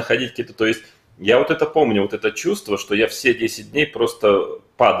защищаться, находить какие-то, то есть я вот это помню, вот это чувство, что я все 10 дней просто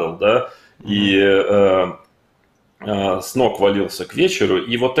падал, да, и с ног валился к вечеру.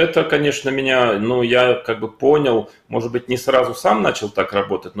 И вот это, конечно, меня, ну, я как бы понял, может быть, не сразу сам начал так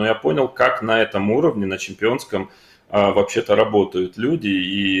работать, но я понял, как на этом уровне, на чемпионском, вообще-то работают люди,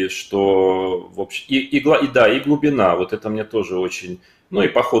 и что, в общем, да, и глубина, вот это мне тоже очень, ну, и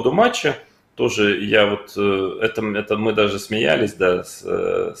по ходу матча, тоже я вот, это мы даже смеялись, да,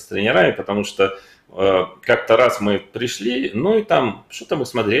 с тренерами, потому что как-то раз мы пришли, ну и там что-то мы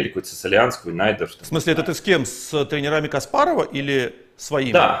смотрели, какую-то Сицилианскую, Найдер. В смысле, это ты с кем? С тренерами Каспарова или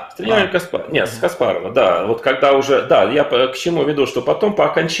своими? Да, с тренерами Каспарова. Нет, с Каспарова, да. Вот когда уже, да, я к чему веду, что потом по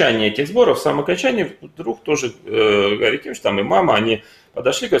окончании этих сборов, в самом окончании, вдруг тоже Гарри Кимович, там и мама, они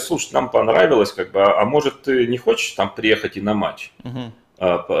подошли, говорят, слушай, нам понравилось, как бы, а может ты не хочешь там приехать и на матч?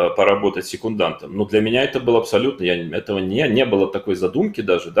 Поработать секундантом. Но для меня это было абсолютно, этого не было такой задумки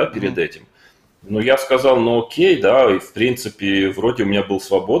даже, да, перед этим. Но я сказал, ну окей, да, и в принципе, вроде у меня был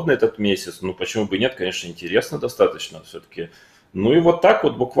свободный этот месяц, ну почему бы нет, конечно, интересно достаточно все-таки. Ну и вот так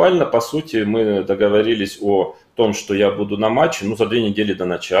вот буквально, по сути, мы договорились о том, что я буду на матче, ну за 2 недели до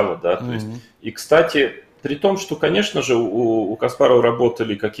начала, да, то есть. И, кстати, при том, что, конечно же, у Каспарова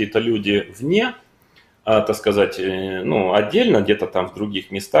работали какие-то люди вне, так сказать, ну, отдельно, где-то там в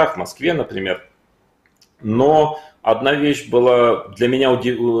других местах, в Москве, например. Но одна вещь была для меня,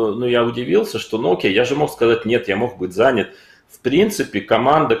 ну, я удивился, что, ну, окей, я же мог сказать нет, я мог быть занят. В принципе,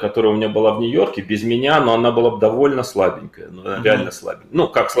 команда, которая у меня была в Нью-Йорке, без меня, но она была довольно слабенькая, ну, реально слабенькая. Ну,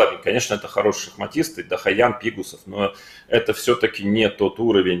 как слабенькая, конечно, это хорошие шахматисты, Дахаян, Пигусов, но это все-таки не тот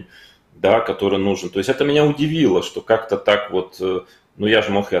уровень, да, который нужен. То есть это меня удивило, что как-то так вот... Ну, я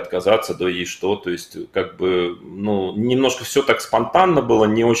же мог и отказаться, да и что, то есть, как бы, ну, немножко все так спонтанно было,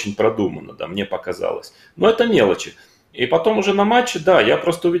 не очень продумано, да, мне показалось. Но это мелочи. И потом уже на матче, да, я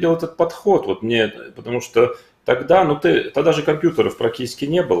просто увидел этот подход, вот мне, потому что тогда, ну, тогда же компьютеров практически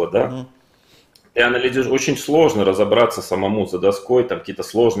не было, да. Ты анализируешь, очень сложно разобраться самому за доской, там, какие-то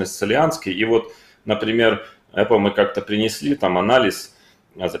сложности сицилианские. И вот, например, я помню, мы как-то принесли там анализ,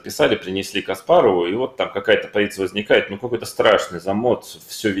 записали, принесли Каспарову, и вот там какая-то позиция возникает, ну какой-то страшный замот,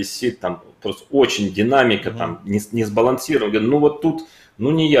 все висит, там просто очень динамика, там не сбалансировано. Ну вот тут,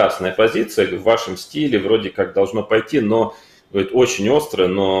 ну неясная позиция в вашем стиле, вроде как должно пойти, но говорит, очень острая,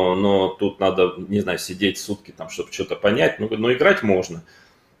 но тут надо, не знаю, сидеть сутки, там, чтобы что-то понять, ну, говорит, ну играть можно.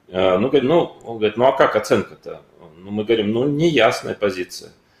 Ну, говорит, он говорит, ну а как оценка-то? Ну мы говорим, ну неясная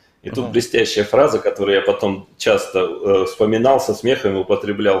позиция. И тут блестящая фраза, которую я потом часто вспоминал, со смехом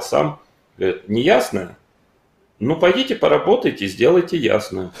употреблял сам. Говорит, неясная? Ну, пойдите поработайте, сделайте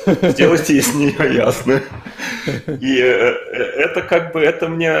ясную. Сделайте из нее ясную. И это как бы, это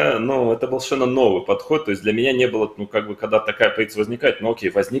мне, ну, это был совершенно новый подход. То есть для меня не было, ну, как бы, когда такая позиция возникает, ну,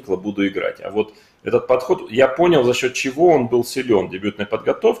 окей, возникла, буду играть. А вот этот подход, я понял, за счет чего он был силен в дебютной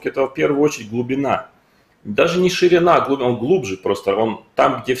подготовке, это в первую очередь глубина. Даже не ширина, он глубже просто. Он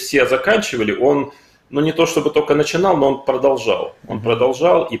там, где все заканчивали, он, ну не то чтобы только начинал, но он продолжал. Он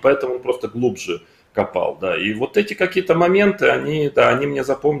продолжал, и поэтому он просто глубже копал. Да. И вот эти какие-то моменты, они мне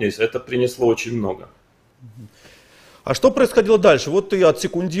запомнились. Это принесло очень много. А что происходило дальше? Вот ты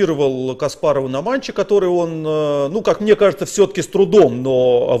отсекундировал Каспарова на матче, который он, ну, как мне кажется, все-таки с трудом,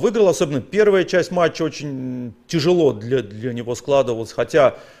 но выиграл. Особенно первая часть матча очень тяжело для него складывалась,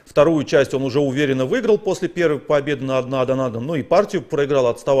 хотя вторую часть он уже уверенно выиграл после первой победы на 1-1, ну и партию проиграл,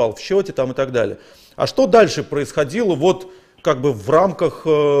 отставал в счете там и так далее. А что дальше происходило вот как бы в рамках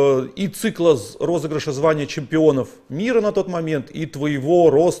и цикла розыгрыша звания чемпионов мира на тот момент, и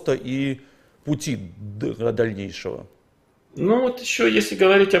твоего роста, и пути дальнейшего? Ну вот еще, если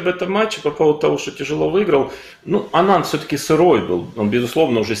говорить об этом матче по поводу того, что тяжело выиграл, ну Анан все-таки сырой был, он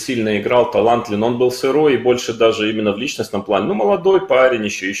безусловно уже сильно играл, талантлив, но он был сырой и больше даже именно в личностном плане. Ну молодой парень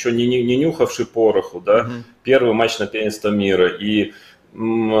еще не нюхавший пороху, да, первый матч на первенство мира и,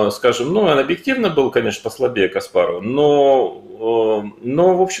 скажем, ну он объективно был, конечно, послабее Каспарова, но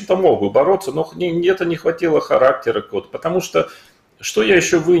в общем-то мог бы бороться, но где-то не хватило характера какого-то, потому что Что я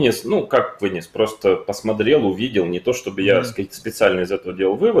еще вынес? Ну, как вынес? Просто посмотрел, увидел, не то чтобы я специально из этого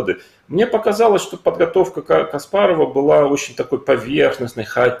делал выводы. Мне показалось, что подготовка Каспарова была очень такой поверхностной,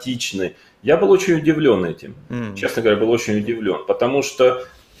 хаотичной. Я был очень удивлен этим. Честно говоря, был очень удивлен. Потому что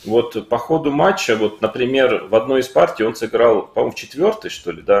вот по ходу матча, вот, например, в одной из партий он сыграл, по-моему, в четвертой,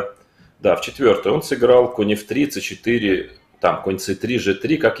 что ли, да? Да, в четвертой он сыграл конь f3, c4, там, конь c3,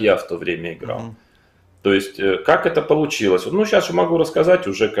 g3, как я в то время играл. То есть, как это получилось? Ну, сейчас же могу рассказать,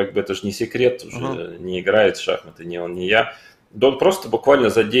 уже как бы это же не секрет, уже не играет в шахматы, ни он, ни я. Да он просто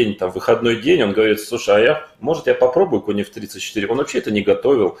буквально за день, там, выходной день, он говорит, слушай, может, я попробую конь f3, c4? Он вообще это не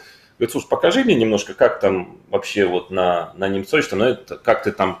готовил. Говорит, слушай, покажи мне немножко, как там вообще вот на немцовичном, как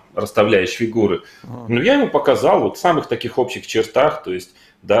ты там расставляешь фигуры. Ну, я ему показал вот в самых таких общих чертах, то есть,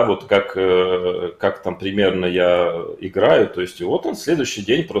 да, вот как там примерно я играю. То есть, и вот он следующий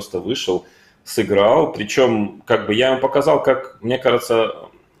день просто вышел, сыграл, причем как бы я ему показал, как, мне кажется,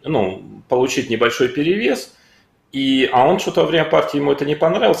 ну, получить небольшой перевес, а он что-то во время партии, ему это не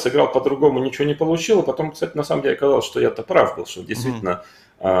понравилось, сыграл по-другому, ничего не получил, и потом, кстати, на самом деле оказалось, что я-то прав был, что действительно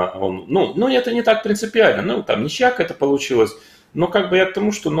он, ну, это не так принципиально, ну, там ничья какая-то получилась, но как бы я к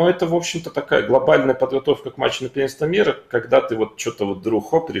тому, что, ну, это, в общем-то, такая глобальная подготовка к матчу на первенство мира, когда ты вот что-то вот вдруг,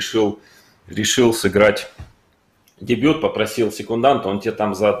 хоп, решил сыграть дебют, попросил секунданта, он тебе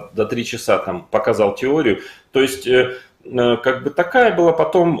там до 3 часа там показал теорию. То есть, как бы такая была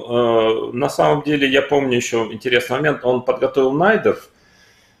потом, на самом деле, я помню еще интересный момент, он подготовил найдеров,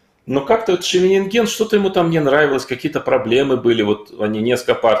 но как-то вот Шемининген, что-то ему там не нравилось, какие-то проблемы были, вот они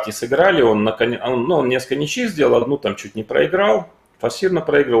несколько партий сыграли, он несколько ничьих сделал, одну там чуть не проиграл, форсированно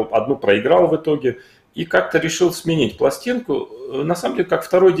проиграл, одну проиграл в итоге, и как-то решил сменить пластинку. На самом деле, как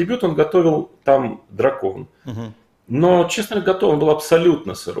второй дебют он готовил там дракон. Но, честно говоря, готов, он был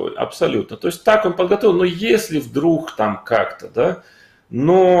абсолютно сырой, абсолютно. То есть так он подготовил, но если вдруг там как-то, да,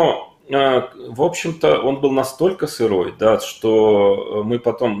 но, в общем-то, он был настолько сырой, да, что мы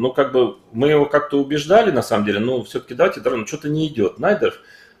потом, ну, как бы, мы его как-то убеждали, на самом деле, ну, все-таки давайте, дракон, что-то не идет, найдер,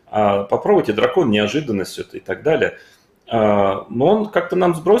 попробуйте дракон, неожиданность все это и так далее. Но он как-то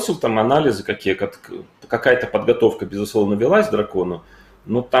нам сбросил там анализы какая-то подготовка, безусловно, велась дракону.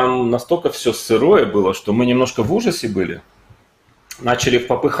 Но там настолько все сырое было, что мы немножко в ужасе были. Начали в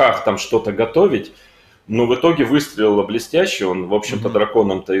попыхах там что-то готовить, но в итоге выстрелило блестяще. Он, в общем-то,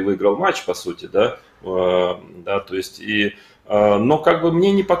 драконом-то и выиграл матч, по сути, да. Да, то есть, но как бы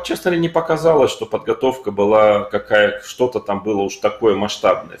мне, честно говоря, не показалось, что подготовка была что-то там было уж такое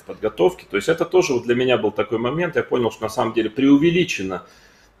масштабное в подготовке. То есть это тоже вот для меня был такой момент, я понял, что на самом деле преувеличено,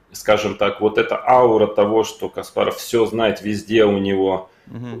 скажем так, вот эта аура того, что Каспаров все знает везде, у него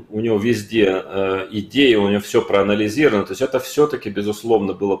везде идеи, у него все проанализировано, то есть это все-таки,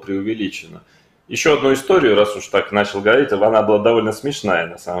 безусловно, было преувеличено. Еще одну историю, раз уж так начал говорить, она была довольно смешная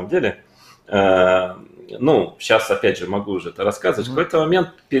на самом деле. Ну, сейчас опять же могу уже это рассказывать. В какой-то момент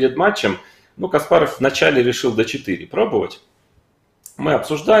перед матчем, ну, Каспаров вначале решил до 4 пробовать. Мы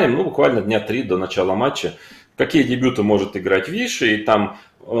обсуждаем, ну, буквально дня 3 до начала матча, какие дебюты может играть Виши, и там,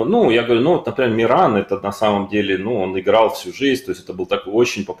 ну, я говорю, ну, вот, например, Миран, это на самом деле, ну, он играл всю жизнь, то есть это был такой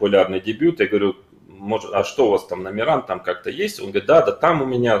очень популярный дебют. Я говорю, а что у вас там на Миран, там как-то есть? Он говорит, да, там у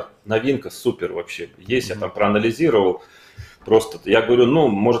меня новинка супер вообще есть, я там проанализировал. Просто я говорю, ну,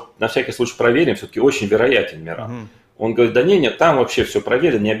 может, на всякий случай проверим, все-таки очень вероятен Миран. Он говорит, да нет, там вообще все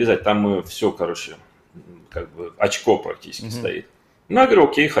проверено, не обязательно, там мы все, короче, как бы очко практически стоит. Ну, я говорю,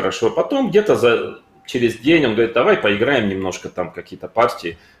 окей, хорошо. Потом где-то через день он говорит, давай поиграем немножко там какие-то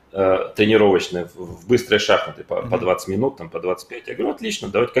партии тренировочные в быстрые шахматы по 20 минут, там, по 25. Я говорю, отлично,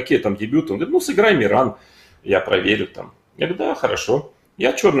 давайте, какие там дебюты? Он говорит, ну, сыграй Миран, я проверю там. Я говорю, да, хорошо.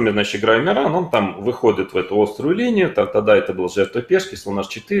 Я черными, значит, играю Миран, он там выходит в эту острую линию, тогда это был жертва пешки, слон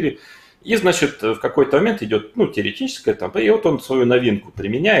h4. И, значит, в какой-то момент идет, ну, теоретическая там, и вот он свою новинку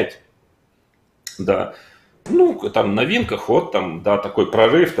применяет, да. Ну, там новинка, ход, там, да, такой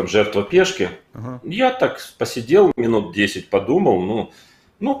прорыв, там, жертва пешки. Я так посидел минут 10, подумал,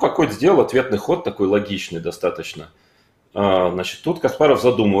 ну, какой-то сделал ответный ход такой логичный достаточно. Значит, тут Каспаров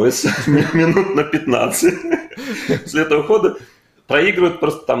задумывается минут на 15. После этого хода проигрывают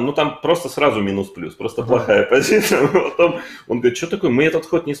просто там, ну там просто сразу минус-плюс, просто плохая позиция. Потом он говорит, что такое, мы этот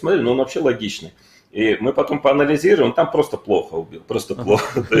ход не смотрели, но он вообще логичный. И мы потом поанализируем, он там просто плохо убил, просто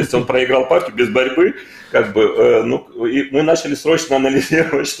плохо. То есть он проиграл партию без борьбы, как бы, ну, и мы начали срочно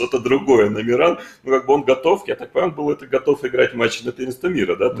анализировать что-то другое на Миран. Ну, как бы он готов, я так понимаю, был это готов играть в матче на первенство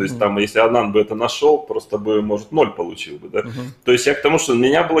мира, да, то есть там, если Анан бы это нашел, просто бы, может, 0 получил бы, да. То есть я к тому, что у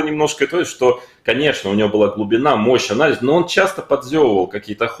меня было немножко то, что, конечно, у него была глубина, мощь, анализ, но он часто подзевывал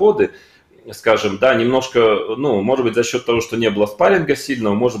какие-то ходы. скажем, да, немножко, ну, может быть, за счет того, что не было спарринга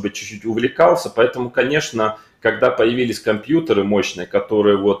сильного, может быть, чуть-чуть увлекался, поэтому, конечно, когда появились компьютеры мощные,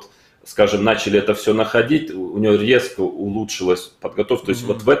 которые вот, скажем, начали это все находить, у него резко улучшилась подготовка, то есть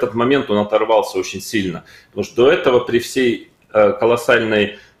вот в этот момент он оторвался очень сильно, потому что до этого при всей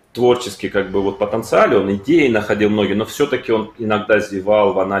колоссальной творческий как бы вот потенциале, он идеи находил многие, но все-таки он иногда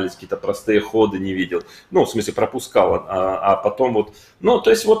зевал в анализ, какие-то простые ходы не видел, ну, в смысле пропускал, а потом вот, ну, то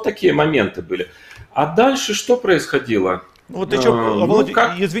есть вот такие моменты были. А дальше что происходило? Вот еще, Володя,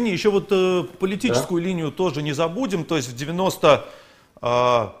 как? извини, еще вот политическую линию тоже не забудем, то есть в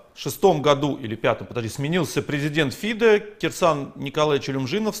 96-м году или 5-м, подожди, сменился президент ФИДE, Кирсан Николаевич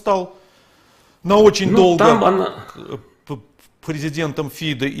Илюмжинов стал на очень долго президентом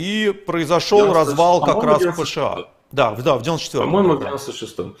ФИДE, и произошел развал как раз ПША. Да, в 94-м. По-моему, в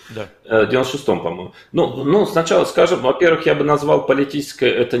 96-м. Да. 96-м, по-моему. Ну, сначала скажем, во-первых, я бы назвал политической,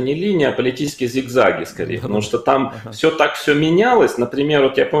 это не линия, а политические зигзаги, скорее, потому что там все менялось. Например,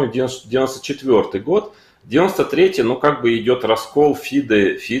 вот я помню, 94-й год, 93-й, ну, как бы идет раскол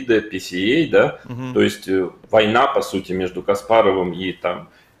ФИДE, PCA, да, то есть война, по сути, между Каспаровым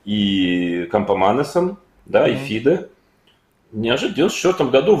и Кампоманесом, да, и ФИДE. Неожиданно в 1994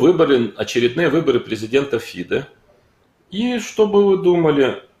 году очередные выборы президента ФИДE. И что бы вы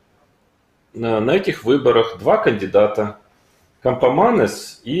думали, на этих выборах два кандидата,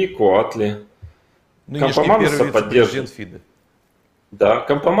 Кампоманес и Куатли. Кампоманеса поддерживает ФИДE. Да,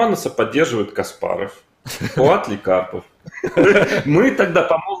 Кампоманеса поддерживает Каспаров, Куатли Карпов. Мы тогда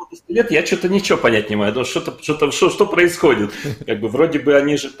по молодости лет, я что-то ничего понять не могу, что происходит. Как бы вроде бы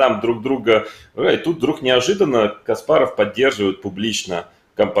они же там друг друга, и тут вдруг неожиданно Каспаров поддерживает публично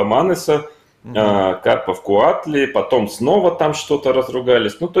Кампоманеса, Карпов Куатли, потом снова там что-то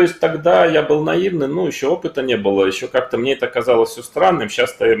разругались. Ну, то есть тогда я был наивный, ну, еще опыта не было, еще как-то мне это казалось все странным.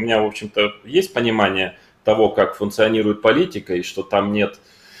 Сейчас-то у меня, в общем-то, есть понимание того, как функционирует политика, и что там нет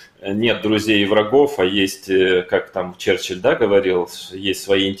друзей и врагов, а есть, как там Черчилль, да, говорил, есть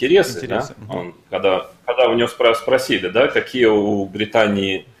свои интересы. Да? Он, когда у него спросили, да, какие у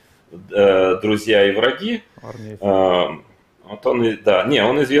Британии друзья и враги, вот он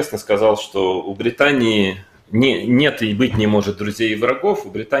известно сказал, что у Британии нет и быть не может друзей и врагов, у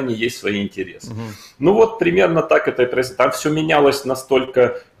Британии есть свои интересы. Ну вот примерно так это и происходит. Там все менялось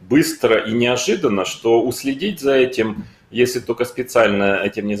настолько быстро и неожиданно, что уследить за этим, если только специально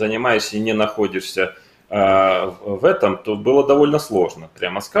этим не занимаешься и не находишься в этом, то было довольно сложно,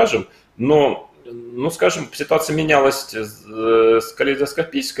 прямо скажем. Но, скажем, ситуация менялась с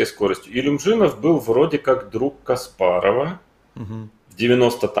калейдоскопической скоростью. Илюмжинов был вроде как друг Каспарова в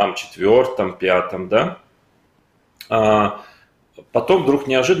 94-м, 5-м, да. Потом вдруг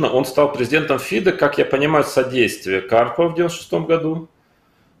неожиданно он стал президентом ФИДE, как я понимаю, содействие Карпова в 96 году.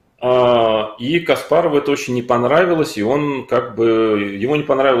 И Каспарову это очень не понравилось, и он ему не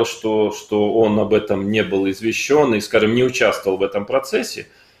понравилось, что он об этом не был извещен и, скажем, не участвовал в этом процессе.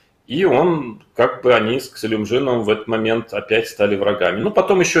 И они с Илюмжиновым в этот момент опять стали врагами. Ну,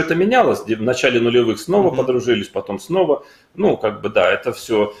 потом еще это менялось, в начале нулевых снова подружились, потом снова. Ну, это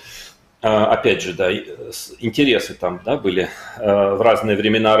все, опять же, да, интересы там, да, были в разные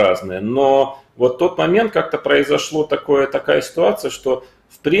времена разные. Но вот тот момент как-то произошло такая ситуация, что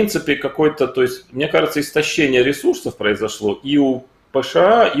в принципе то есть, мне кажется, истощение ресурсов произошло и у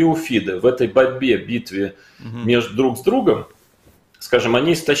ПША, и у ФИДE в этой битве между друг с другом. Скажем,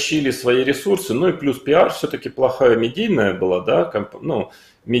 они истощили свои ресурсы, ну и плюс пиар все-таки плохая медийная была, да,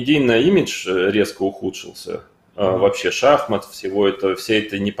 медийный имидж резко ухудшился. Вообще шахмат, всей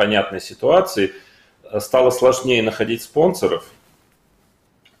этой непонятной ситуации стало сложнее находить спонсоров.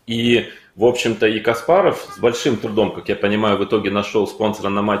 И, в общем-то, и Каспаров с большим трудом, как я понимаю, в итоге нашел спонсора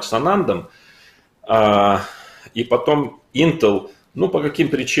на матч с Анандом. И потом Intel, по каким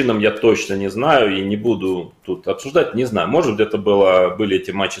причинам я точно не знаю и не буду тут обсуждать, не знаю. Может быть, это были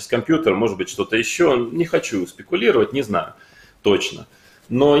эти матчи с компьютером, может быть, что-то еще. Не хочу спекулировать, не знаю точно.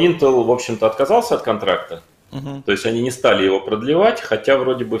 Но Intel, в общем-то, отказался от контракта. То есть они не стали его продлевать, хотя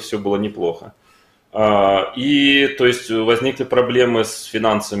вроде бы все было неплохо. И, то есть, возникли проблемы с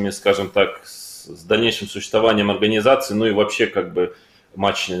финансами, скажем так, с дальнейшим существованием организации, ну и вообще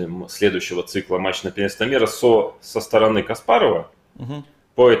матч следующего цикла, матч на первенство мира со стороны Каспарова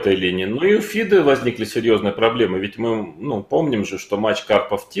по этой линии. Ну и у ФИДE возникли серьезные проблемы, ведь мы помним же, что матч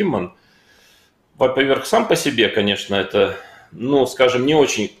Карпов-Тимман, во-первых, сам по себе, конечно, это, скажем, не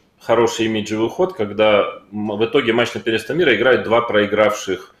очень хороший имиджевый ход, когда в итоге матч на первенство мира играют два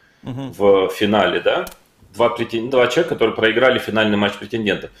проигравших в финале, да? два человека, которые проиграли финальный матч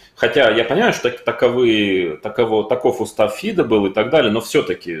претендентов. Хотя я понимаю, что таков устав ФИДа был и так далее, но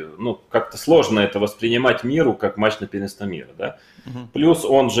все-таки как-то сложно это воспринимать миру как матч на первенство мира. Да? Плюс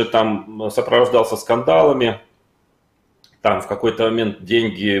он же там сопровождался скандалами. Там в какой-то момент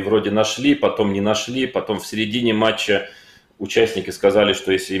деньги вроде нашли, потом не нашли, потом в середине матча участники сказали,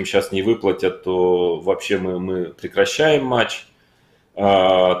 что если им сейчас не выплатят, то вообще мы прекращаем матч.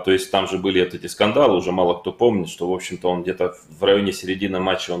 То есть там же были эти скандалы, уже мало кто помнит, что, в общем-то, он где-то в районе середины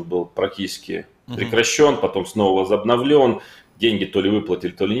матча он был практически прекращен, потом снова возобновлен, деньги то ли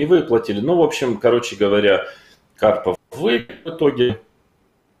выплатили, то ли не выплатили. Ну, в общем, короче говоря, Карпов выиграл в итоге.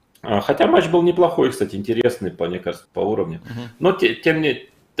 Хотя матч был неплохой, кстати, интересный, мне кажется, по уровню. Но тем не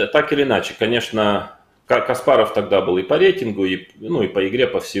так или иначе, конечно, Каспаров тогда был и по рейтингу, и по игре,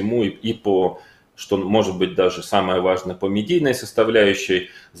 по всему, и по... что может быть даже самое важное по медийной составляющей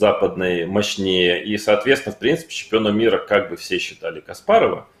западной мощнее. И, соответственно, в принципе, чемпионом мира как бы все считали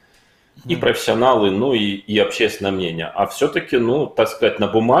Каспарова, и профессионалы, и общественное мнение. А все-таки, так сказать, на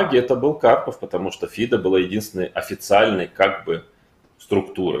бумаге это был Карпов, потому что ФИДа была единственной официальной как бы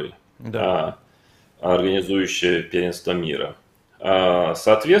структурой, организующей первенство мира.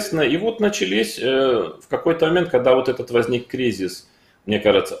 Соответственно, и вот начались в какой-то момент, когда вот этот возник кризис, мне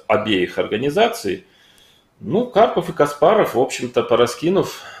кажется, обеих организаций, Карпов и Каспаров, в общем-то,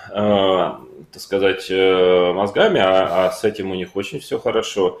 пораскинув, так сказать, мозгами, а с этим у них очень все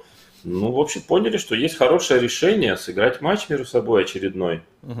хорошо, в общем, поняли, что есть хорошее решение сыграть матч между собой очередной,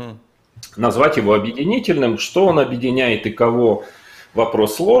 назвать его объединительным. Что он объединяет и кого,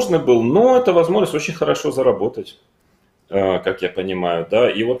 вопрос сложный был, но это возможность очень хорошо заработать, как я понимаю, да,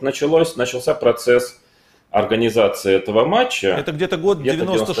 и вот начался процесс организации этого матча. Это где-то год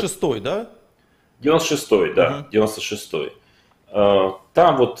 96-й, да? 96-й, да, 96-й.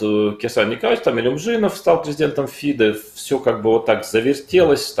 Там вот Кирсан Николаевич, там Илюмжинов стал президентом ФИДа, все как бы вот так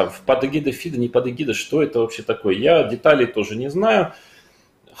завертелось, там под эгидой ФИДа, не под эгидой, что это вообще такое? Я деталей тоже не знаю.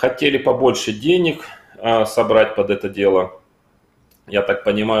 Хотели побольше денег собрать под это дело. Я так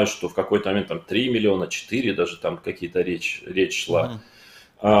понимаю, что в какой-то момент там 3 миллиона, 4 даже там какие-то речь шла.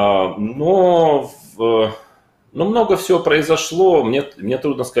 Но много всего произошло, мне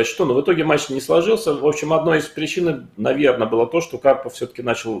трудно сказать, что, но в итоге матч не сложился. В общем, одной из причин, наверное, было то, что Карпов все-таки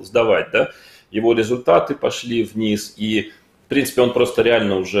начал сдавать, да, его результаты пошли вниз, и, в принципе, он просто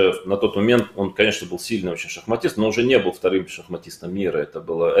реально уже на тот момент, он, конечно, был сильный очень шахматист, но уже не был вторым шахматистом мира.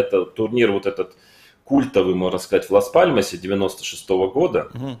 Это турнир вот этот культовый, можно сказать, в Лас-Пальмасе 96-го года.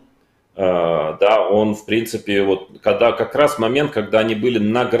 Да, он, в принципе, вот когда как раз момент, когда они были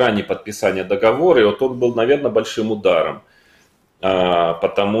на грани подписания договора, и вот он был, наверное, большим ударом,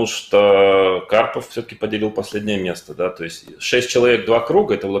 потому что Карпов все-таки поделил последнее место, да, то есть 6 человек, 2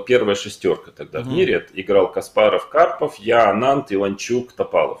 круга, это была первая шестерка тогда в мире, играл Каспаров, Карпов, я, Анант, Иванчук,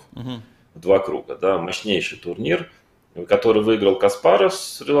 Топалов, 2 круга, да, мощнейший турнир, который выиграл Каспаров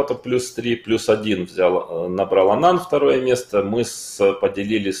с результатом +3, +1 набрал Анан второе место. Мы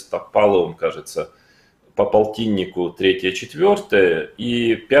поделили с Топаловым, кажется, по полтиннику 3-е, 4-е,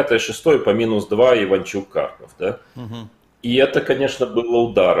 и 5-е, 6-е по -2 Иванчук, Карпов. Да? И это, конечно, было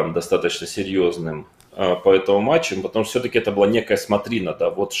ударом достаточно серьезным по этому матчу, потому что все-таки это была некая смотрина. Да?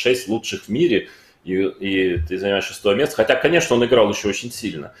 Вот 6 лучших в мире, и ты занимаешь 6-е место. Хотя, конечно, он играл еще очень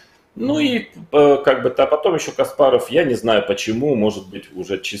сильно. И как бы потом еще Каспаров, я не знаю почему, может быть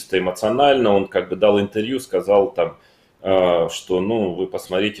уже чисто эмоционально, он как бы дал интервью, сказал там, что вы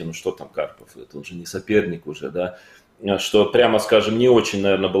посмотрите, что там Карпов, это уже не соперник уже, да, что прямо скажем не очень,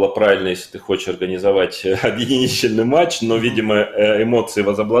 наверное, было правильно, если ты хочешь организовать объединительный матч, но, видимо, эмоции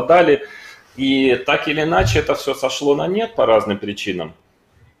возобладали, и так или иначе это все сошло на нет по разным причинам,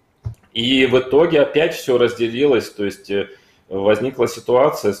 и в итоге опять все разделилось, то есть... Возникла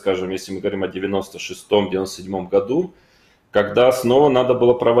ситуация, скажем, если мы говорим о 96-97 году, когда снова надо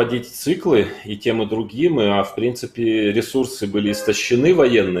было проводить циклы и тем и другим, в принципе ресурсы были истощены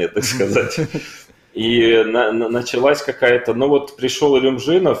военные, так сказать. И началась какая-то, пришел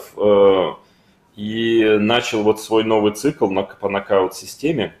Илюмжинов и начал вот свой новый цикл по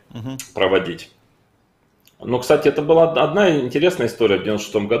нокаут-системе проводить. Кстати, это была одна интересная история в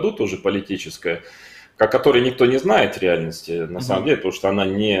 96 году, тоже политическая, о которой никто не знает в реальности, на самом деле, потому что она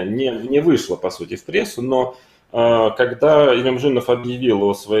не вышла, по сути, в прессу, но когда Илюмжинов объявил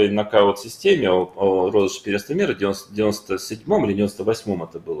о своей нокаут-системе, о розыгрыше первенства мира, в 97-м или 98-м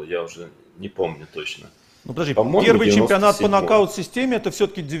это было, я уже не помню точно. Подожди, первый чемпионат по нокаут-системе это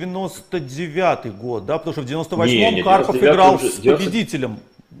все-таки 99-й год, да, потому что в 98-м Карпов играл с победителем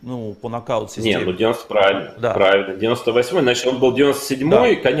ну, по нокаут-системе. Не, ну 90 правильно, да. Правильно. 98-й, значит, он был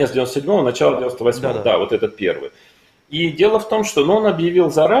 97-й, да. Конец 97-го, начало 98-го, да, вот этот первый. И дело в том, что он объявил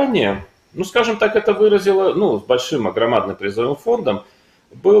заранее, ну, скажем так, это выразило, ну, с большим, громадным призовым фондом,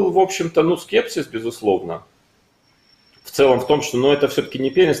 был, в общем-то, ну, скепсис, безусловно. В целом в том, что, ну, это все-таки не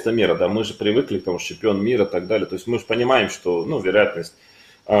первенство мира, да, мы же привыкли к тому, что чемпион мира и так далее. То есть мы же понимаем, что, ну, вероятность,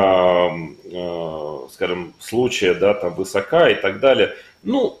 скажем, случая, да, там высока и так далее.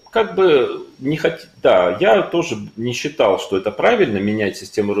 Ну, как бы не да, я тоже не считал, что это правильно, менять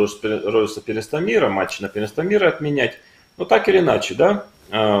систему розыгрыша первенства мира, матчи на первенство мира отменять. Но так или иначе, да,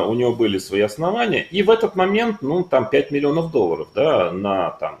 у него были свои основания. И в этот момент, ну, там 5 миллионов долларов, да,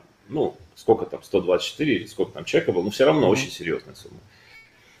 на там, ну, сколько там, 124 или сколько там чека было, но все равно очень серьезная сумма.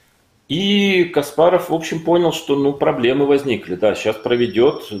 И Каспаров, в общем, понял, что, ну, проблемы возникли. Да, сейчас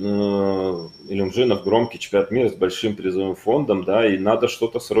проведет Илюмжинов громкий чемпионат мира с большим призовым фондом, да, и надо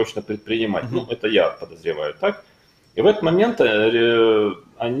что-то срочно предпринимать. Ну, это я подозреваю так. И в этот момент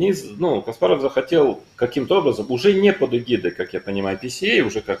Каспаров захотел каким-то образом, уже не под эгидой, как я понимаю, PCA,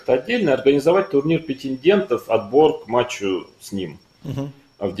 уже как-то отдельно, организовать турнир претендентов, отбор к матчу с ним.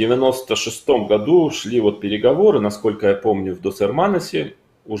 В 96-м году шли вот переговоры, насколько я помню, в Дос-Эрманосе.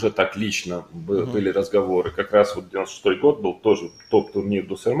 Уже так лично были разговоры. Как раз вот 96-й год был тоже топ-турнир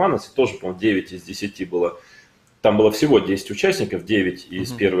Дос-Эрманосе, тоже, по-моему, 9 из 10 было. Там было всего 10 участников, 9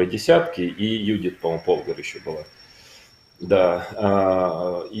 из первой десятки, и Юдит, по-моему, Полгар еще была.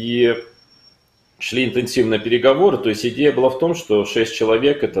 Да, и шли интенсивные переговоры, то есть идея была в том, что 6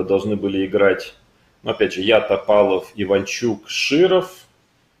 человек это должны были играть, ну, опять же, я, Топалов, Иванчук, Широв,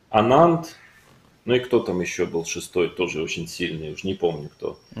 Ананд, ну и кто там еще был шестой, тоже очень сильный, уж не помню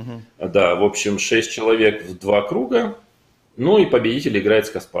кто. Да, в общем, 6 человек в 2 круга, ну и победитель играет с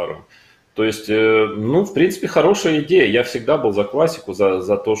Каспаровым. То есть, ну, в принципе, хорошая идея. Я всегда был за классику,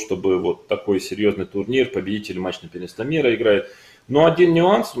 за то, чтобы вот такой серьезный турнир, победитель матч на первенство мира играет. Но один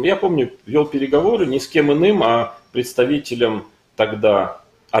нюанс, я помню, вел переговоры не с кем иным, а представителем тогда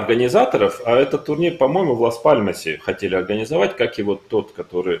организаторов, а этот турнир, по-моему, в Лас-Пальмасе хотели организовать, как и вот тот,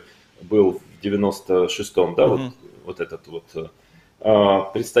 который был в 96-м, да, вот этот вот.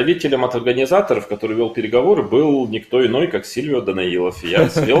 Представителем от организаторов, который вел переговоры, был никто иной, как Сильвио Данаилов. Я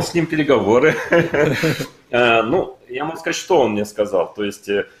свел с ним переговоры. Ну, я могу сказать, что он мне сказал. То есть,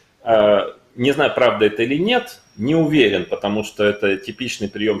 не знаю, правда это или нет, не уверен, потому что это типичный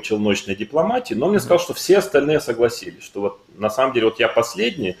прием челночной дипломатии, но он мне сказал, что все остальные согласились, что вот на самом деле вот я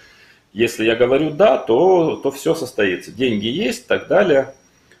последний, если я говорю да, то все состоится. Деньги есть и так далее.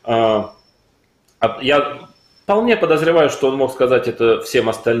 Я вполне подозреваю, что он мог сказать это всем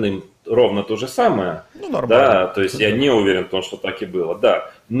остальным ровно то же самое. Ну, нормально. Да, то есть я не уверен в том, что так и было,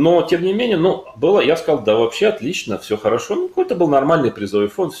 да. Но, тем не менее, ну, было, я сказал, да, вообще отлично, все хорошо. Ну, какой-то был нормальный призовой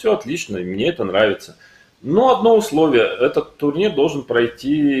фонд, все отлично, мне это нравится. Но одно условие, этот турнир должен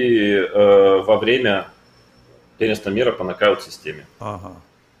пройти во время первенства мира по нокаут-системе. Ага.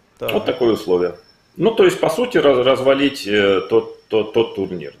 Вот такое условие. Ну, то есть, по сути, развалить тот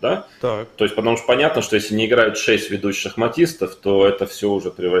турнир, да? Так. То есть, потому что понятно, что если не играют 6 ведущих шахматистов, то это все уже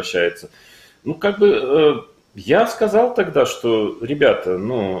превращается. Ну, как бы, я сказал тогда, что, ребята,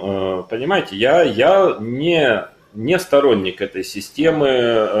 ну, понимаете, я не сторонник этой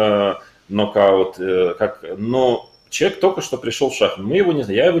системы нокаут, но человек только что пришел в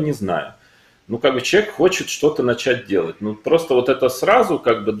шахматы, я его не знаю. Ну, как бы человек хочет что-то начать делать. Ну, просто вот это сразу,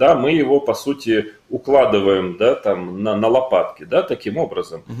 как бы, да, мы его, по сути, укладываем, да, там, на лопатки, да, таким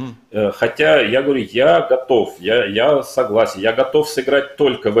образом. Хотя, я говорю, я готов, я согласен, я готов сыграть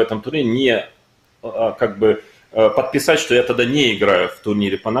только в этом турнире, не, как бы, подписать, что я тогда не играю в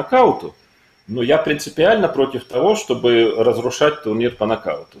турнире по нокауту. Но я принципиально против того, чтобы разрушать турнир по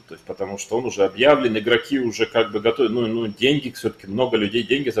нокауту. То есть, потому что он уже объявлен, игроки уже как бы готовы. Ну деньги, все-таки много людей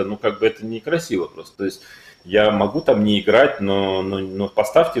деньги за, ну как бы это некрасиво просто. То есть я могу там не играть, но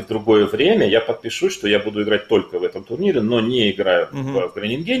поставьте в другое время, я подпишусь, что я буду играть только в этом турнире, но не играю в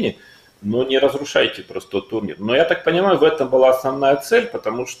Гронингене, но не разрушайте просто тот турнир. Но я так понимаю, в этом была основная цель,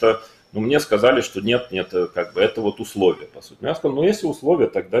 потому что мне сказали, что нет, как бы это вот условие, по сути. Я сказал, если условия,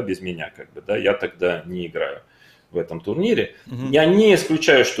 тогда без меня, как бы, да, я тогда не играю в этом турнире. Я не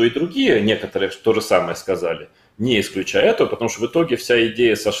исключаю, что и другие, некоторые то же самое сказали, не исключаю этого, потому что в итоге вся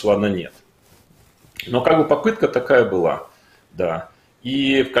идея сошла на нет. Но как бы попытка такая была, да.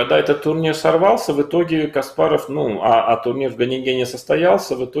 И когда этот турнир сорвался, в итоге Каспаров, а турнир в Гронингене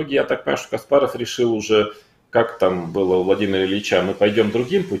состоялся, в итоге я так понимаю, что Каспаров решил уже, как там было у Владимира Ильича, мы пойдем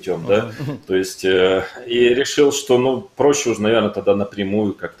другим путем, да, то есть, и решил, что, проще уже, наверное, тогда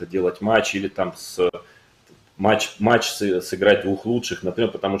напрямую как-то делать матч, или там матч сыграть двух лучших,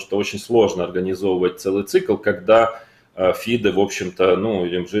 например, потому что очень сложно организовывать целый цикл, когда ФИДе, в общем-то, ну,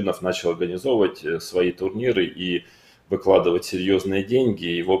 Ильюмжинов начал организовывать свои турниры и выкладывать серьезные деньги,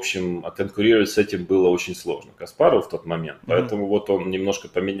 и, в общем, конкурировать с этим было очень сложно Каспарову в тот момент, поэтому вот он немножко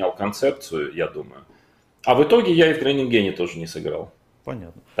поменял концепцию, я думаю. А в итоге я и в Гронингене тоже не сыграл.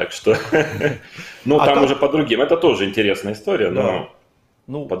 Понятно. Так что, ну, там уже по другим, это тоже интересная история, Да.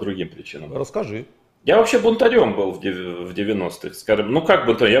 но по другим причинам. Расскажи. Я вообще бунтарем был в 90-х, скажем, ну как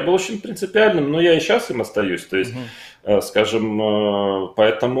бунтарем, я был очень принципиальным, но я и сейчас им остаюсь, то есть, скажем,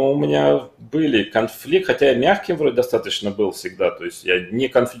 поэтому у меня были конфликты, хотя я мягким вроде достаточно был всегда, то есть я не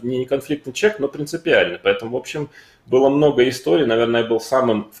конфликтный человек, но принципиальный, поэтому, в общем, было много историй, наверное, я был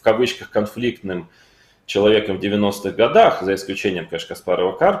самым, в кавычках, конфликтным человеком в 90-х годах, за исключением, конечно,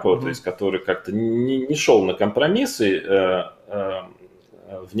 Каспарова-Карпова, то есть, который как-то не шел на компромиссы,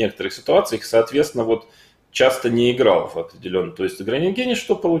 в некоторых ситуациях, соответственно, вот часто не играл в определенно. То есть в Гронингене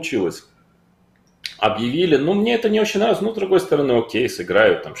что получилось? Объявили, ну, мне это не очень нравится, но, с другой стороны, окей,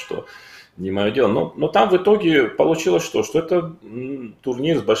 сыграю, там, что, не мое дело. Но там в итоге получилось что? Что это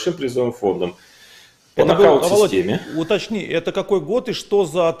турнир с большим призовым фондом. По нокаут-системе. Уточни, это какой год и что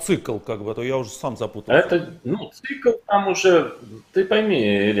за цикл, как бы, а то я уже сам запутался. Это, ну, цикл там уже, ты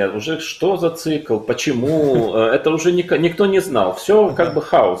пойми, Илья, уже что за цикл, почему, это уже никто не знал. Все как бы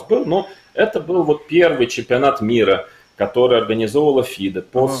хаос был, но это был вот первый чемпионат мира, который организовывала ФИДе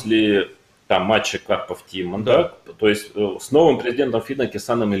после там матча Карпов-Тимон, да, то есть с новым президентом ФИДе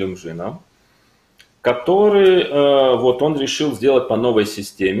Кисаном Ильюмжиновым, который, вот он решил сделать по новой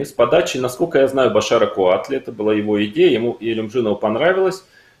системе, с подачи, насколько я знаю, Башара Куатли, это была его идея, ему Ильюмжинову понравилось,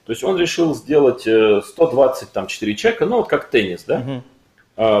 то есть он решил сделать 124 человека, ну вот как теннис, да,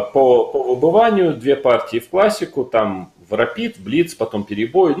 по выбыванию, 2 партии в классику, там в рапид, в блиц, потом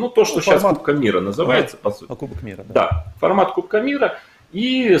перебой, ну то, что сейчас Кубка мира называется, по сути. Кубок мира, да. Да, формат Кубка мира,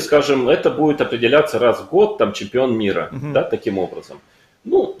 и, скажем, это будет определяться раз в год, там чемпион мира, да, таким образом.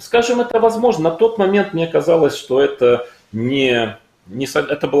 Ну, скажем, это возможно. На тот момент мне казалось, что это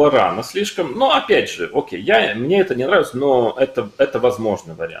это было рано слишком. Но опять же, окей, мне это не нравится, но это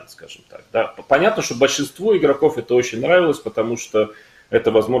возможный вариант, скажем так. Да. Понятно, что большинству игроков это очень нравилось, потому что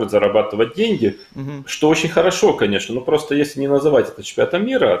это возможность зарабатывать деньги, что очень хорошо, конечно. Но просто если не называть это чемпионатом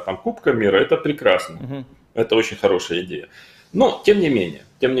мира, а там Кубка мира, это прекрасно. Это очень хорошая идея. Но, тем не менее,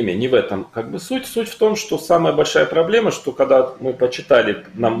 не в этом как бы суть. Суть в том, что самая большая проблема, что когда мы почитали,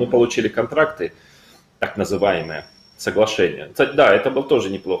 мы получили контракты, так называемые, соглашения. Кстати, да, это было тоже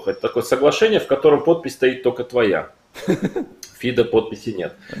неплохо. Это такое соглашение, в котором подпись стоит только твоя. ФИДа подписи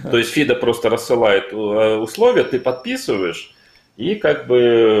нет. То есть ФИДа просто рассылает условия, ты подписываешь, и как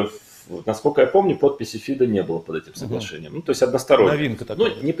бы, насколько я помню, подписи ФИДа не было под этим соглашением. Ну, то есть односторонне. Новинка такая.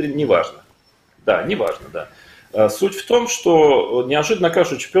 Ну, не важно. Да, не важно, да. Суть в том, что неожиданно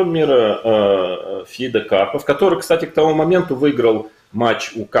окажется чемпион мира ФИДе Карпов, который, кстати, к тому моменту выиграл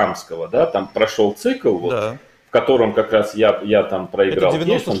матч у Камского, да, там прошел цикл, вот, в котором как раз я там проиграл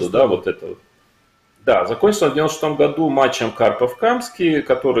Гейфанду, да, вот это вот. Да, закончился в 96 году матчем Карпов-Камский,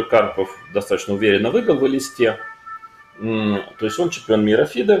 который Карпов достаточно уверенно выиграл в листе. То есть он чемпион мира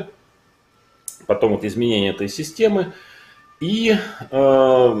ФИДе, потом вот изменение этой системы. И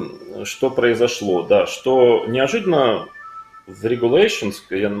что произошло, да, что неожиданно в regulations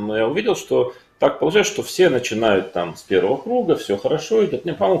я увидел, что так получается, что все начинают там с первого круга, все хорошо идет,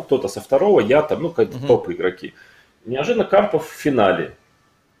 мне, по-моему, кто-то со второго, я там, ну, какие-то топ-игроки. Неожиданно Карпов в финале,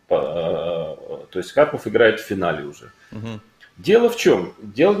 то есть Карпов играет в финале уже. Дело в чем?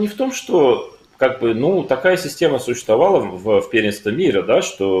 Дело не в том, что как бы, ну, такая система существовала в первенстве мира, да,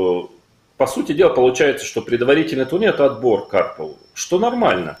 что по сути дела получается, что предварительный турнир это отбор Карпову, что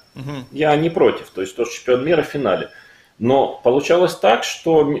нормально, я не против, то есть тоже чемпион мира в финале. Но получалось так,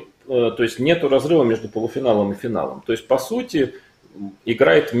 что то есть нету разрыва между полуфиналом и финалом. То есть по сути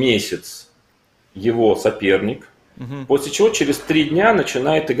играет месяц его соперник, после чего через 3 дня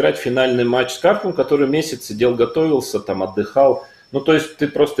начинает играть финальный матч с Карповым, который месяц сидел, готовился, там отдыхал. Ну то есть ты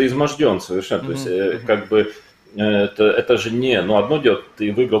просто изможден совершенно, то есть как бы... Это же не, ну одно дело,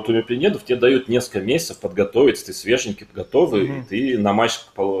 ты выиграл турнир претендентов, тебе дают несколько месяцев подготовиться, ты свеженький, готовый, и ты на матч,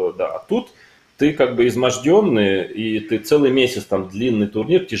 да, а тут ты как бы изможденный, и ты целый месяц там длинный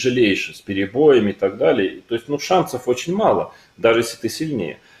турнир, тяжелейший, с перебоями и так далее, то есть, ну, шансов очень мало, даже если ты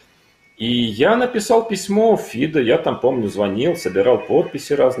сильнее. И я написал письмо в ФИДе, я там, помню, звонил, собирал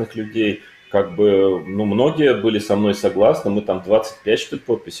подписи разных людей, как бы, ну, многие были со мной согласны, мы там 25, что ли,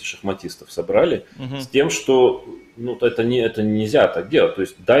 подписей шахматистов собрали, с тем, что ну, это нельзя так делать. То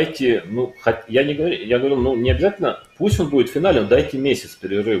есть дайте, ну, я говорю, ну, не обязательно, пусть он будет в финале, но дайте месяц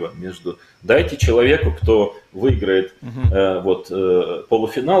перерыва между, дайте человеку, кто выиграет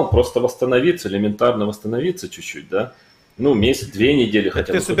полуфинал, просто восстановиться, элементарно восстановиться чуть-чуть, да. Ну, месяц, 2 недели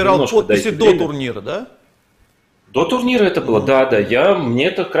хотя бы. Ты собирал подписи до турнира, да? До турнира это было, да. Мне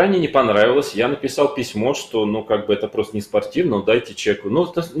это крайне не понравилось. Я написал письмо, что, ну, как бы это просто не спортивно, дайте чеку. Ну,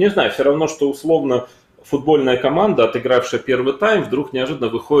 не знаю, все равно, что условно футбольная команда, отыгравшая первый тайм, вдруг неожиданно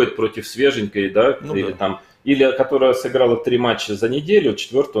выходит против свеженькой, да, или которая сыграла 3 матча за неделю,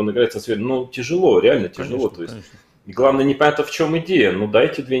 4-й он играет со свежим. Ну, тяжело, реально тяжело. То есть, и главное, непонятно, в чем идея. Ну,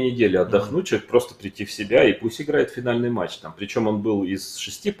 дайте 2 недели отдохнуть, человек просто прийти в себя, и пусть играет финальный матч. Там, причем он был из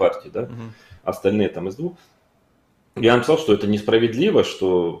 6 партий, да, остальные там из 2. Я написал, что это несправедливо,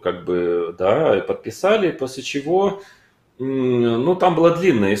 что как бы, да, и подписали, после чего, ну, там была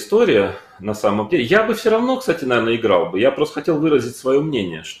длинная история, на самом деле. Я бы все равно, кстати, наверное, играл бы. Я просто хотел выразить свое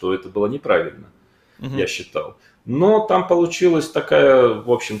мнение, что это было неправильно, я считал. Но там получилась такая,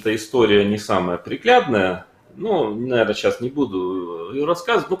 в общем-то, история не самая приглядная. Ну, наверное, сейчас не буду ее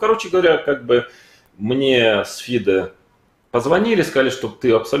рассказывать. Ну, короче говоря, как бы мне с ФИДе позвонили, сказали, что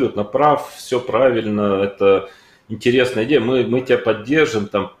ты абсолютно прав, все правильно, это интересная идея, мы тебя поддержим,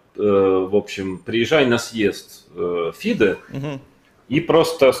 там, в общем, приезжай на съезд ФИДе и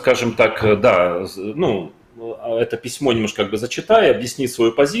просто, скажем так, да, ну, это письмо немножко как бы зачитай, объясни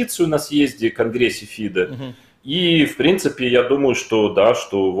свою позицию на съезде, конгрессе ФИДе. И, в принципе, я думаю, что да,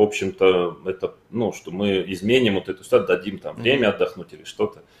 что, в общем-то, это, ну, что мы изменим вот эту ситуацию, дадим там время отдохнуть или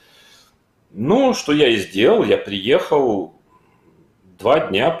что-то. Ну, что я и сделал, я приехал 2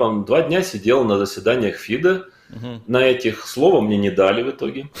 дня сидел на заседаниях ФИДа. На этих слова мне не дали в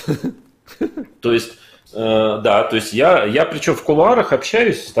итоге. То есть, да, то есть я причем в кулуарах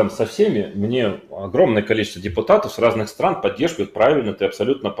общаюсь там со всеми, мне огромное количество депутатов с разных стран поддерживают, правильно, ты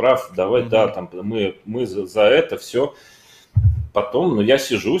абсолютно прав, давай, да, там мы за это все. Потом, ну, я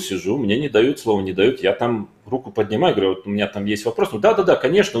сижу, мне не дают слова, не дают, я там руку поднимаю, говорю, вот у меня там есть вопрос, ну, да,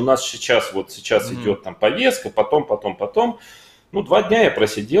 конечно, у нас сейчас идет там повестка, потом. Ну, 2 дня я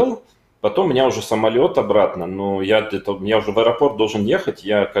просидел. Потом у меня уже самолет обратно, но я уже в аэропорт должен ехать,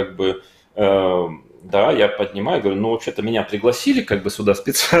 я как бы, да, я поднимаю, говорю, ну, вообще-то меня пригласили как бы сюда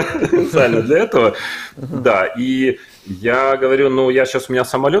специально для этого, да, и я говорю, ну, у меня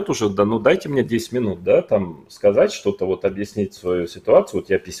самолет уже, да, ну, дайте мне 10 минут, да, там, сказать что-то, вот, объяснить свою ситуацию,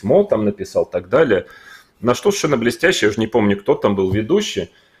 вот я письмо там написал, так далее, на что совершенно блестяще, я уже не помню, кто там был ведущий.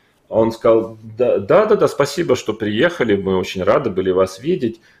 Он сказал, да, спасибо, что приехали, мы очень рады были вас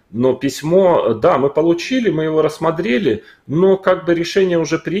видеть, но письмо, да, мы получили, мы его рассмотрели, но как бы решение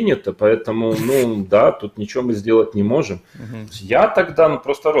уже принято, поэтому, ну, да, тут ничего мы сделать не можем. Я тогда, ну,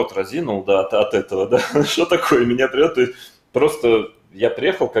 просто рот разинул, да, от этого, да, что такое, меня привет, то есть просто я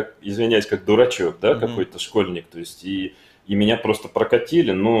приехал, как, извиняюсь, как дурачок, да, какой-то школьник, то есть и меня просто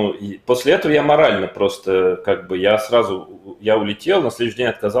прокатили, ну, и после этого я морально просто, как бы, я улетел, на следующий день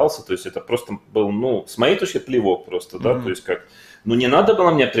отказался, то есть это просто был, ну, с моей точки плевок просто, да, то есть как, ну, не надо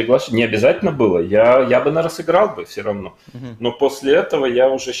было меня приглашать, не обязательно было, я бы, наверное, сыграл бы все равно, но после этого я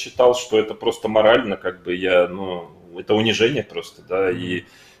уже считал, что это просто морально, как бы, это унижение просто, да, и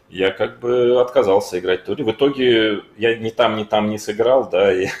я как бы отказался играть в турнир. В итоге я ни там не сыграл,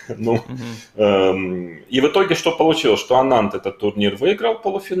 да, и в итоге что получилось, что Ананд этот турнир выиграл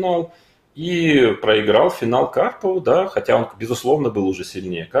полуфинал и проиграл финал Карпову, да, хотя он, безусловно, был уже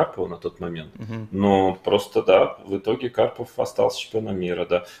сильнее Карпова на тот момент, но просто, да, в итоге Карпов остался чемпионом мира,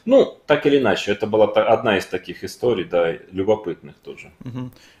 да. Ну, так или иначе, это была одна из таких историй, да, любопытных тоже.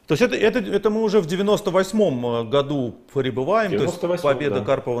 То есть это мы уже в 98-м году пребываем, то есть победа, да,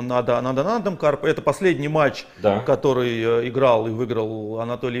 Карпова над Анандом. Это последний матч, да, который играл и выиграл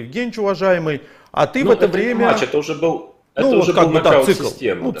Анатолий Евгеньевич, уважаемый. А ты в это время... Матч, это уже был... Это уже был нокаут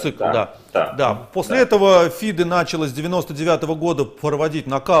системы. Ну, цикл, да. После этого ФИДе начало с 99-го года проводить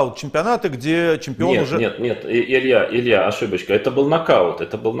нокаут чемпионаты, где чемпион уже... Нет, Илья, ошибочка. Это был нокаут.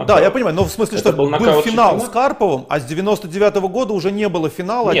 Да, я понимаю, но в смысле, что был финал с Карповым, а с 99-го года уже не было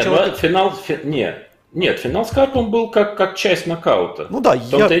финала. Нет, финал с Карповым был как часть нокаута. Ну да,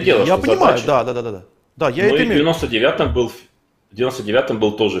 я понимаю, да. Да, я это имею. В 99-м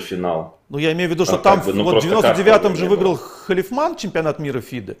был тоже финал. Ну, я имею в виду, что там в 99-м же выиграл Халифман чемпионат мира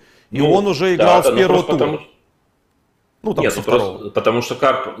ФИДе, и он уже играл с первого тура. Ну, там со второго. Потому что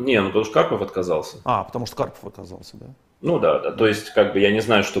Карпов отказался. Потому что Карпов отказался, да. Ну да, то есть, как бы, я не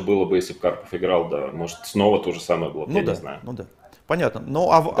знаю, что было бы, если бы Карпов играл, да, может, снова то же самое было, я не знаю. Ну да, понятно. Ну,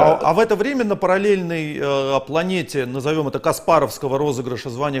 а в это время на параллельной планете, назовем это Каспаровского розыгрыша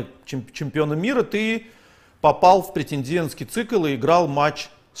звания чемпиона мира, ты попал в претендентский цикл и играл матч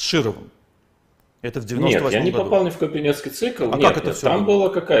с Шировым. Это в 98 году. Нет, я не попал ни в претендентский цикл. А нет, как это нет, все там было? было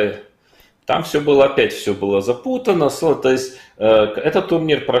какая... Там все было, опять все было запутано. То есть этот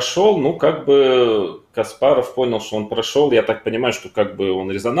турнир прошел, ну как бы Каспаров понял, что он прошел. Я так понимаю, что как бы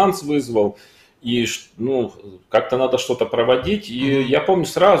он резонанс вызвал. И ну, как-то надо что-то проводить. И я помню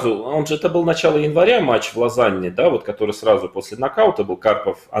сразу, это был начало января матч в Лозанне, да, вот который сразу после нокаута был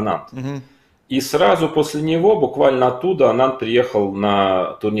Карпов-Ананд. И сразу после него, буквально оттуда, Ананд приехал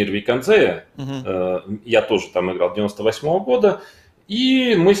на турнир Виконзея. Я тоже там играл 98 года.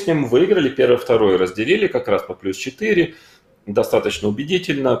 И мы с ним выиграли, первый, второй разделили как раз по +4. Достаточно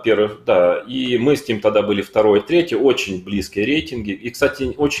убедительно. Да. И мы с ним тогда были второй, третий, очень близкие рейтинги. И,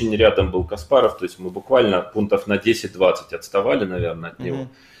 кстати, очень рядом был Каспаров, то есть мы буквально пунктов на 10-20 отставали, наверное, от него.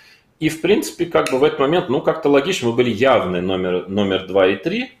 И, в принципе, как бы в этот момент, ну, как-то логично, мы были явные номер 2 и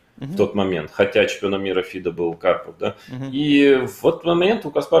 3 в тот момент, хотя чемпионом мира ФИДа был Карпов, да. И в этот момент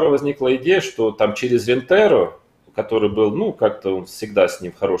у Каспарова возникла идея, что там через Рентеро, который был, ну, как-то он всегда с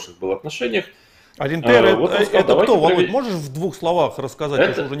ним в хороших был отношениях. А Рентеро вот это кто, Володь? Можешь в двух словах рассказать?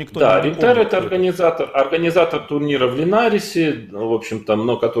 Это, уже никто да, не Рентеро помнит, это организатор турнира в Линарисе, в общем-то,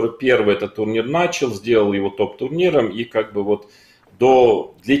 но который первый этот турнир начал, сделал его топ-турниром и как бы вот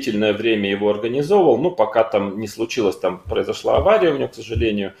до длительное время его организовывал, ну, пока там не случилось, там произошла авария у него, к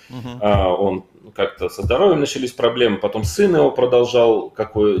сожалению, он как-то со здоровьем начались проблемы, потом сын его продолжал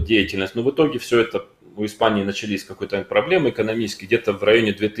какую деятельность, но в итоге все это у Испании начались какие-то проблемы экономические, где-то в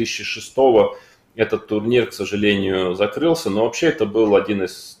районе 2006-го этот турнир, к сожалению, закрылся, но вообще это был один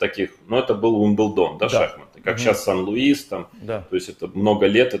из таких, ну, это был Уимблдон, да, шахматы, как сейчас Сан-Луис, там, то есть это много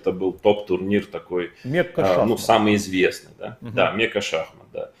лет, это был топ-турнир такой, ну, самый известный, да, да, Мекка шахмат,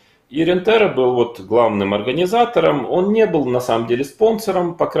 да. И Рентеро был вот главным организатором, он не был на самом деле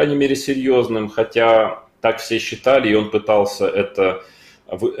спонсором, по крайней мере, серьезным, хотя так все считали, и он пытался это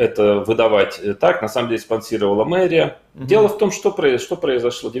выдавать так, на самом деле спонсировала мэрия. Дело в том, что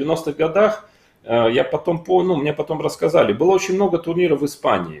произошло в 90-х годах, я потом мне потом рассказали, было очень много турниров в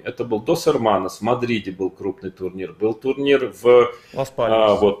Испании. Это был Дос Эрманос, в Мадриде был крупный турнир, был турнир в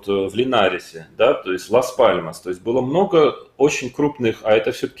Линарисе, да, то есть Лас-Пальмас. То есть было много очень крупных, а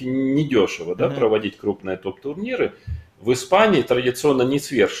это все-таки недешево, да, проводить крупные топ-турниры. В Испании традиционно не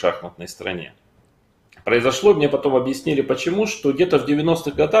сверхшахматной стране. Произошло, мне потом объяснили почему, что где-то в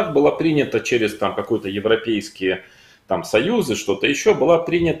 90-х годах было принято через там какие-то европейские там союзы, что-то еще, была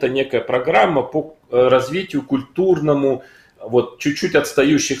принята некая программа по развитию культурному вот чуть-чуть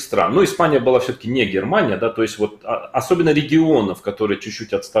отстающих стран. Но Испания была все-таки не Германия, да, то есть вот особенно регионов, которые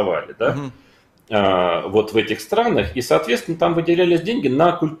чуть-чуть отставали, да, вот в этих странах, и, соответственно, там выделялись деньги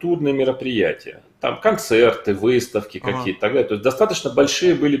на культурные мероприятия, там концерты, выставки какие-то, так далее, то есть достаточно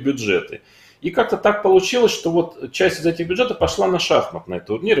большие были бюджеты. И как-то так получилось, что вот часть из этих бюджетов пошла на шахматные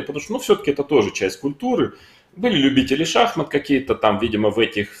турниры, потому что, ну, все-таки это тоже часть культуры. Были любители шахмат какие-то там, видимо, в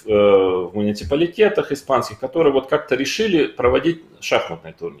этих муниципалитетах испанских, которые вот как-то решили проводить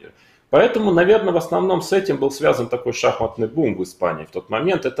шахматные турниры. Поэтому, наверное, в основном с этим был связан такой шахматный бум в Испании в тот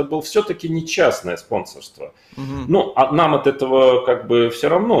момент. Это был все-таки не частное спонсорство. Ну, а нам от этого как бы все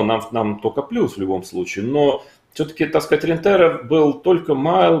равно, нам только плюс в любом случае. Но все-таки, так сказать, Рентеро был только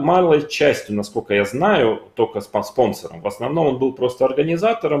малой частью, насколько я знаю, только спонсором. В основном он был просто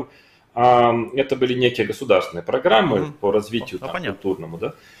организатором. Это были некие государственные программы по развитию культурному,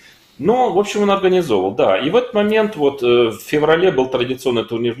 да. Но, в общем, он организовывал, да. И в этот момент, вот в феврале был традиционный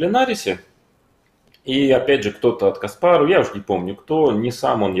турнир в Линарисе. И опять же кто-то от Каспарова, я уже не помню кто, не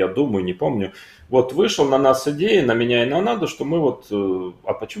сам он, я думаю, не помню. Вот вышел на нас идея, на меня и на Наду, что мы вот,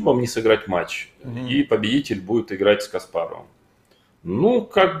 а почему вам не сыграть матч? И победитель будет играть с Каспаровым. Ну,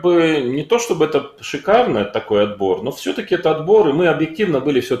 как бы, не то чтобы это шикарный такой отбор, но все-таки это отбор, и мы объективно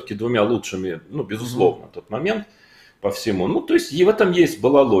были все-таки двумя лучшими, ну, безусловно, в тот момент по всему. Ну, то есть и в этом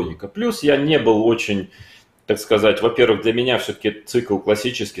была логика. Плюс я не был очень, так сказать, во-первых, для меня все-таки цикл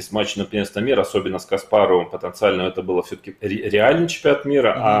классический с матчем на первенство мира, особенно с Каспаровым потенциально, это было все-таки реальный чемпионат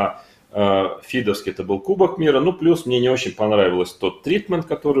мира, а фидовский это был Кубок мира. Ну, плюс мне не очень понравилось тот тритмент,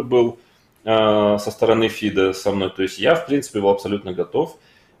 который был со стороны ФИДа со мной, то есть я, в принципе, был абсолютно готов.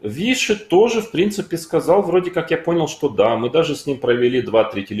 Виши тоже, в принципе, сказал, вроде как я понял, что да, мы даже с ним провели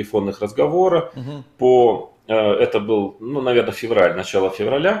 2-3 телефонных разговора это был, ну, наверное, февраль, начало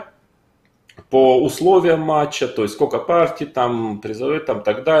февраля, по условиям матча, то есть сколько партий, там, призовые, там,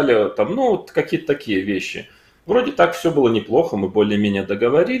 так далее, там, ну, вот какие-то такие вещи. Вроде так все было неплохо, мы более-менее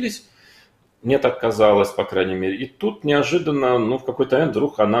договорились. Мне так казалось, по крайней мере. И тут неожиданно, ну, в какой-то момент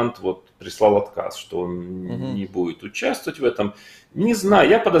вдруг Ананд вот прислал отказ, что он не будет участвовать в этом. Не знаю,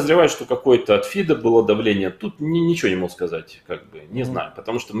 я подозреваю, что какое-то от ФИДа было давление. Тут ничего не мог сказать, как бы, не знаю.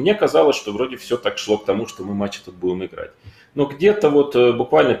 Потому что мне казалось, что вроде все так шло к тому, что мы матч этот будем играть. Но где-то вот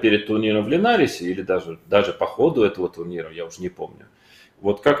буквально перед турниром в Линарисе, или даже по ходу этого турнира, я уже не помню,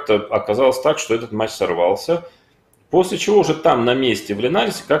 вот как-то оказалось так, что этот матч сорвался. После чего уже там на месте в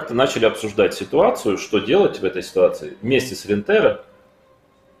Линарисе как-то начали обсуждать ситуацию, что делать в этой ситуации вместе с Рентеро.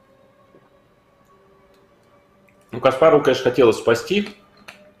 Ну, Каспарову, конечно, хотелось спасти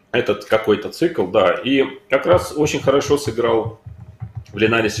этот какой-то цикл, да. И как раз очень хорошо сыграл в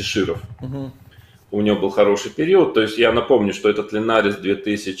Линарисе Широв. У него был хороший период. То есть я напомню, что этот Линарис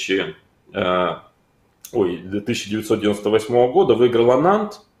 1998 года выиграл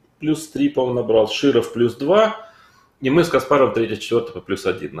Ананд, плюс 3, по-моему, набрал, Широв плюс 2. И мы с Каспаровым 3-4 по плюс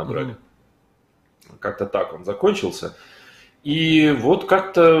 1 набрали. Как-то так он закончился. И вот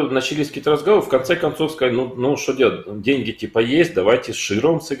как-то начались какие-то разговоры. В конце концов сказали, ну что делать, деньги типа есть, давайте с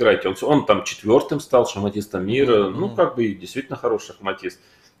Шировым сыграйте. Он там 4-м стал шахматистом мира. Ну, как бы действительно хороший шахматист.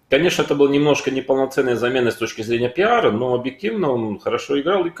 Конечно, это была немножко неполноценная замена с точки зрения пиара, но объективно он хорошо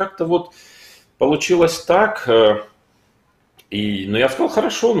играл. И как-то вот получилось так... Но я сказал,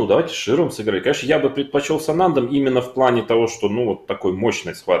 хорошо, ну давайте с Шировым сыграть. Конечно, я бы предпочел с Анандом именно в плане того, что, ну, вот такой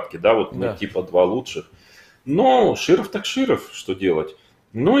мощной схватки, да, вот мы типа два лучших. Но Широв так Широв, что делать?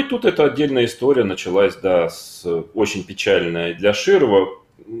 Ну и тут эта отдельная история началась, да, очень печальная для Широва,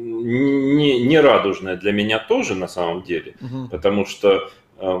 не радужная для меня тоже на самом деле, потому что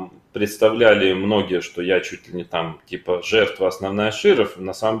представляли многие, что я чуть ли не там типа жертва основная Широв,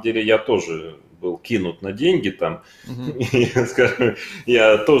 на самом деле я тоже был кинут на деньги там, и, скажем,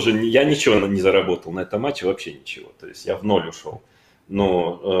 я ничего не заработал на этом матче, вообще ничего, то есть я в ноль ушел.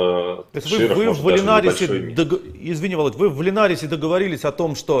 Но вы в Линарисе, извини, Володь, вы в Линарисе договорились о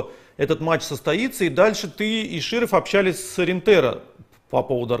том, что этот матч состоится, и дальше ты и Широв общались с Рентеро по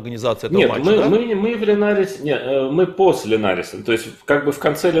поводу организации этого матча, да? мы в Линарисе, мы после Линариса, то есть как бы в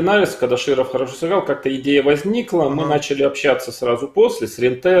конце Линариса, когда Широв хорошо сыграл, как-то идея возникла, мы начали общаться сразу после с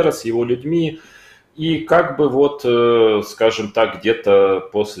Рентеро, с его людьми, и как бы вот, скажем так, где-то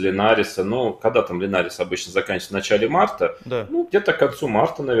после Линариса, ну, когда там Линарис обычно заканчивается в начале марта, ну, где-то к концу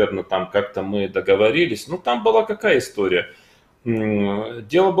марта, наверное, там как-то мы договорились, ну, там была какая история?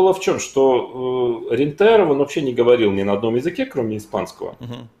 Дело было в чем, что Рентеро, он вообще не говорил ни на одном языке, кроме испанского.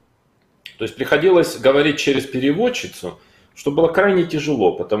 То есть приходилось говорить через переводчицу, что было крайне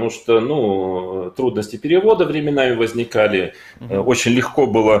тяжело, потому что, ну, трудности перевода временами возникали, очень легко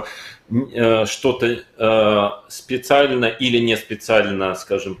было что-то специально или не специально,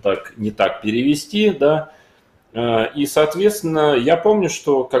 скажем так, не так перевести, да. И, соответственно, я помню,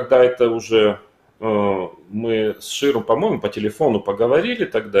 что когда это уже мы с Широм, по-моему, по телефону поговорили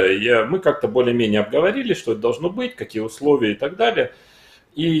тогда, и мы как-то более-менее обговорили, что это должно быть, какие условия и так далее.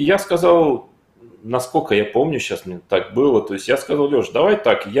 И я сказал, насколько я помню, сейчас мне так было, то есть я сказал, Леш, давай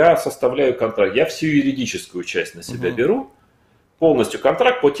так, я составляю контракт, я всю юридическую часть на себя беру, полностью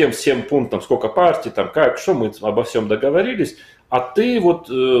контракт по тем всем пунктам, сколько партий, там, как, что мы обо всем договорились, а ты вот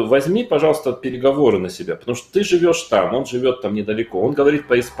возьми, пожалуйста, переговоры на себя, потому что ты живешь там, он живет там недалеко, он говорит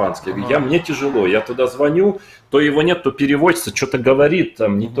по-испански, я говорю, мне тяжело, я туда звоню, то его нет, то переводится, что-то говорит,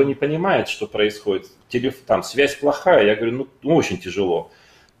 там, никто не понимает, что происходит, там, связь плохая, я говорю, ну очень тяжело.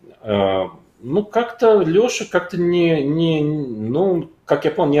 Ну, как-то Леша как-то ну, как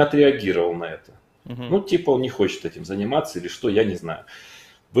я понял, не отреагировал на это. Ну, типа он не хочет этим заниматься или что, я не знаю.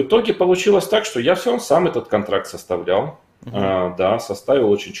 В итоге получилось так, что я все сам этот контракт составлял. Да, составил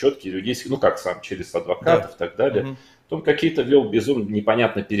очень четкий юридический, ну как сам, через адвокатов и так далее. Потом какие-то вел безумно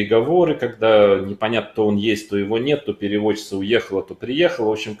непонятные переговоры, когда непонятно, то он есть, то его нет, то переводчица уехала, то приехала.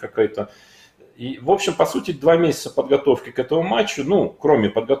 В общем, какая-то... И, в общем, по сути, 2 месяца подготовки к этому матчу. Ну,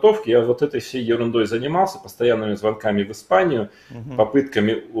 кроме подготовки, я вот этой всей ерундой занимался, постоянными звонками в Испанию,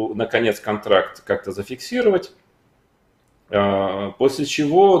 попытками, наконец, контракт как-то зафиксировать. После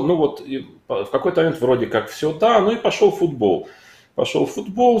чего, ну вот, в какой-то момент вроде как все, да, ну и пошел футбол. Пошел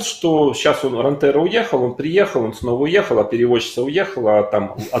футбол, что сейчас Рентеро уехал, он приехал, он снова уехал, а переводчица уехала, а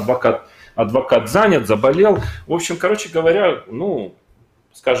там адвокат занят, заболел. В общем, короче говоря, ну...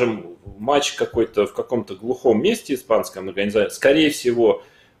 скажем, матч какой-то в каком-то глухом месте испанском организации, скорее всего,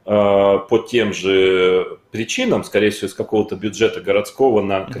 по тем же причинам, скорее всего, из какого-то бюджета городского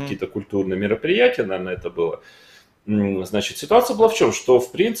на какие-то культурные мероприятия, наверное, это было. Значит, ситуация была в чем? Что,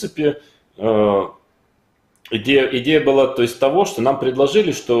 в принципе, идея была, то есть, того, что нам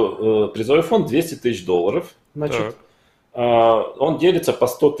предложили, что призовой фонд $200 000, значит, он делится по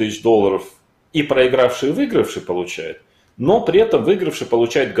 $100 000 и проигравший и выигравший получает, но при этом выигравший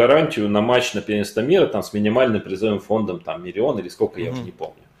получает гарантию на матч на первенство мира там, с минимальным призовым фондом там, 1 000 000 или сколько, я уже не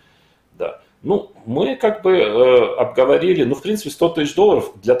помню. Да. Ну, мы как бы обговорили, ну, в принципе, 100 тысяч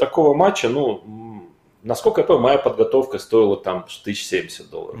долларов для такого матча, ну, насколько я понимаю, моя подготовка стоила там 1070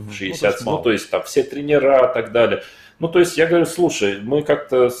 долларов, 60, ну, то есть там все тренера и так далее. Ну, то есть я говорю, слушай, мы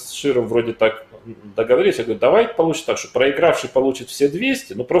как-то с Широм вроде так договорились, я говорю, давай получится так, что проигравший получит все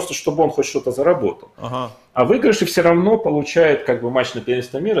 200, ну, просто чтобы он хоть что-то заработал. А выигравший все равно получает как бы матч на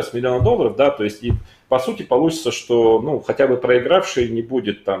первенство мира с $1 000 000, да, то есть и по сути получится, что, ну, хотя бы проигравший не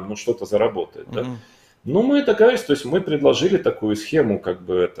будет там, ну, что-то заработает, да. Ну, мы договорились, то есть мы предложили такую схему, как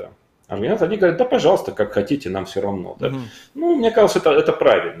бы это... Аргумент, они говорят, да, пожалуйста, как хотите, нам все равно. Да? Ну, мне кажется, это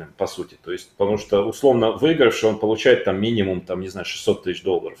правильно, по сути. То есть, потому что, условно, выигравший, он получает там минимум, там, не знаю, 600 тысяч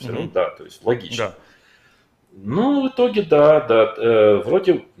долларов. Все равно, да, то есть логично. Да. Ну, в итоге, да,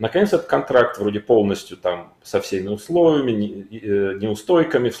 вроде, наконец, этот контракт вроде полностью там со всеми условиями,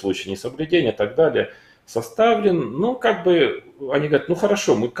 неустойками в случае несоблюдения и так далее составлен. Ну, как бы, они говорят, ну,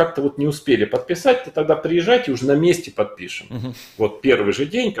 хорошо, мы как-то вот не успели подписать, то тогда приезжайте, уже на месте подпишем. Вот первый же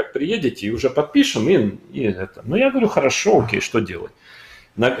день, как приедете, и уже подпишем, и это. Ну, я говорю, хорошо, окей, что делать?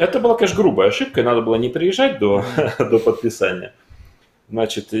 Это была, конечно, грубая ошибка, и надо было не приезжать до подписания.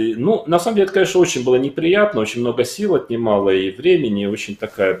 Значит, ну, на самом деле, это, конечно, очень было неприятно, очень много сил отнимало и времени, очень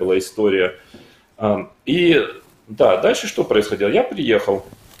такая была история. И, да, дальше что происходило? Я приехал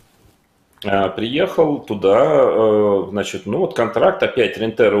туда, значит, ну вот контракт, опять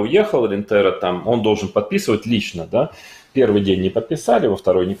Рентера уехал, Рентера там, он должен подписывать лично, да, первый день не подписали, во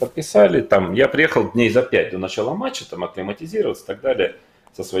второй не подписали, там, я приехал дней за 5 до начала матча, там, акклиматизироваться и так далее,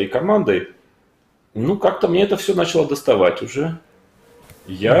 со своей командой, ну, как-то мне это все начало доставать уже.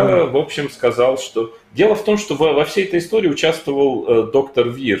 Я, в общем, сказал, что... Дело в том, что во всей этой истории участвовал доктор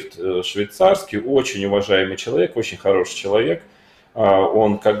Вирт, швейцарский, очень уважаемый человек, очень хороший человек.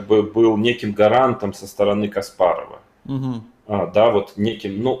 Он как бы был неким гарантом со стороны Каспарова. Да, вот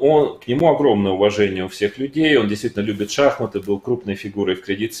неким, ну, к нему огромное уважение у всех людей, он действительно любит шахматы, был крупной фигурой в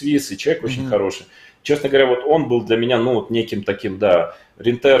Credit Suisse, и человек очень хороший. Честно говоря, вот он был для меня, ну, вот неким таким, да,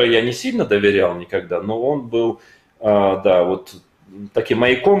 Рентера я не сильно доверял никогда, но он был, да, вот таким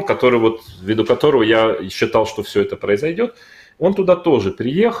маяком, который вот, ввиду которого я считал, что все это произойдет. Он туда тоже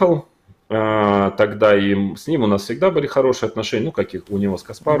приехал. Тогда и с ним у нас всегда были хорошие отношения, ну, как и у него с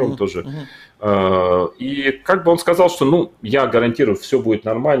Каспаровым тоже. И как бы он сказал, что, ну, я гарантирую, все будет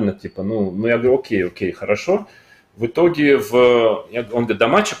нормально, типа, ну я говорю, окей, хорошо. В итоге он говорит, до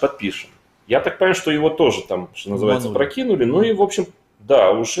матча подпишем. Я так понимаю, что его тоже там, что называется, прокинули. Ну и, в общем,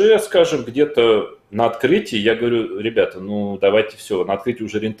 да, уже, скажем, где-то на открытии я говорю, ребята, ну, давайте все, на открытии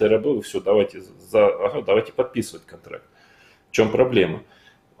уже Рентера был, все, давайте подписывать контракт. В чем проблема?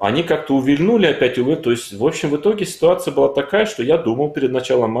 Они как-то увильнули опять, то есть, в общем, в итоге ситуация была такая, что я думал перед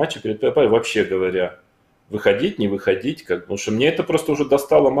началом матча, вообще говоря, выходить, не выходить, потому что мне это просто уже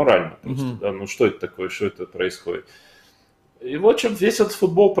достало морально. Просто, да, ну что это такое, что это происходит. И в общем, весь этот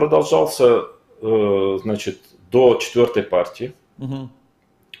футбол продолжался, значит, до 4-й партии.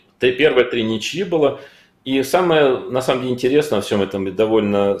 Первые 3 ничьи было. И самое, на самом деле, интересное во всем этом,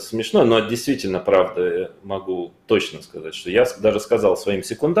 довольно смешно, но действительно, правда, я могу точно сказать, что я даже сказал своим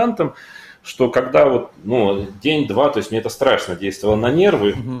секундантам, что когда вот, ну, день-два, то есть мне это страшно действовало на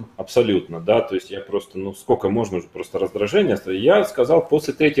нервы, абсолютно, да, то есть я просто, ну, сколько можно уже просто раздражения, я сказал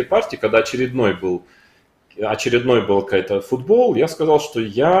после 3-й партии, когда очередной был какой-то футбол, я сказал, что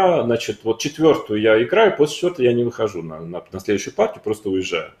я, значит, вот 4-ю я играю, после 4-й я не выхожу на следующую партию, просто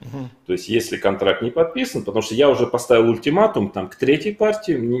уезжаю. То есть, если контракт не подписан, потому что я уже поставил ультиматум там к 3-й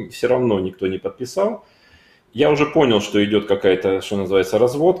партии, все равно никто не подписал. Я уже понял, что идет какая-то, что называется,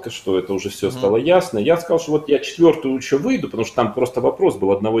 разводка, что это уже все стало ясно. Я сказал, что вот я 4-ю еще выйду, потому что там просто вопрос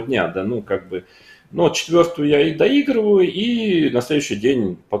был одного дня, да, ну, как бы... Но 4-ю я и доигрываю, и на следующий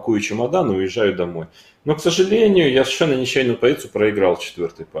день пакую чемодан и уезжаю домой. Но, к сожалению, я совершенно нечаянную позицию проиграл в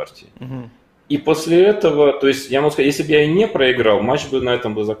 4-й партии. И после этого, то есть я могу сказать, если бы я и не проиграл, матч бы на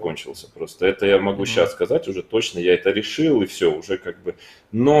этом бы закончился просто. Это я могу сейчас сказать уже точно, я это решил и все, уже как бы.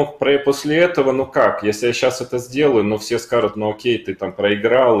 Но после этого, ну как, если я сейчас это сделаю, но все скажут, ну окей, ты там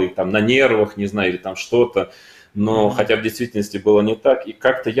проиграл, и там на нервах, не знаю, или там что-то. Но хотя в действительности было не так. И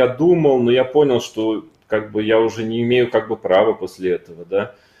как-то я думал, но я понял, что как бы я уже не имею как бы права после этого,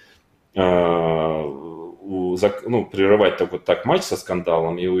 да, ну, прерывать так матч со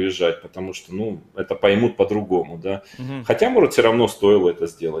скандалом и уезжать, потому что, ну, это поймут по-другому, да. Хотя, может, все равно стоило это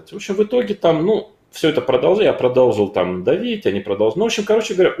сделать. В общем, в итоге там, ну, все это продолжало, я продолжил там давить, они продолжили. Ну, в общем,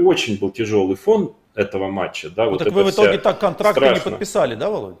 короче говоря, очень был тяжелый фон этого матча, да. Вот так вы в итоге так контракты не подписали, да,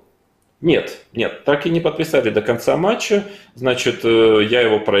 Володь? Нет, нет, так и не подписали до конца матча, значит, я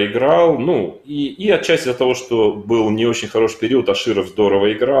его проиграл, ну, и отчасти из-за того, что был не очень хороший период, а Широв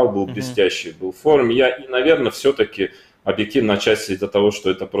здорово играл, был блестящий, был в форме, и, наверное, все-таки объективно отчасти из-за того, что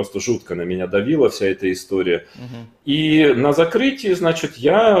это просто жутко на меня давило, вся эта история. И на закрытии, значит,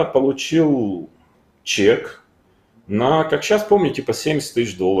 я получил чек на, как сейчас помню, типа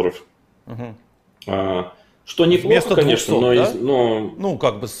 $70 000. Что неплохо, Вместо конечно, 200, но ну,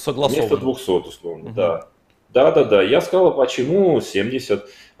 как бы согласовано. вместо 200, условно, да. Да. Я сказал, а почему 70?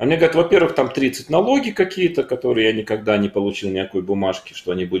 А мне говорят, во-первых, там 30 налоги какие-то, которые я никогда не получил никакой бумажки,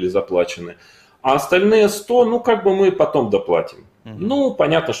 что они были заплачены. А остальные 100, ну, как бы мы потом доплатим. Ну,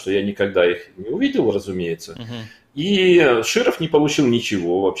 понятно, что я никогда их не увидел, разумеется. И Широв не получил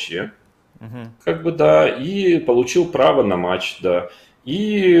ничего вообще. Как бы, да, и получил право на матч, да.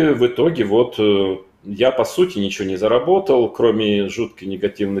 И в итоге вот я, по сути, ничего не заработал, кроме жутко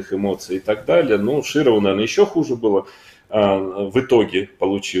негативных эмоций и так далее. Ну, Широву, наверное, еще хуже было в итоге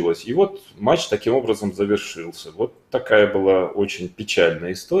получилось. И вот матч таким образом завершился. Вот такая была очень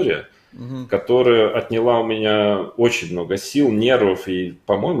печальная история, которая отняла у меня очень много сил, нервов. И,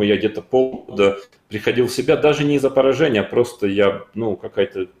 по-моему, я где-то полгода приходил в себя даже не из-за поражения, а просто я, ну,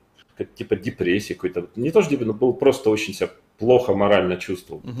 какая-то типа депрессии какой-то. Не то, что но был просто очень себя плохо морально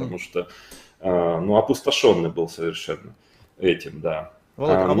чувствовал, потому что ну, опустошенный был совершенно этим, да.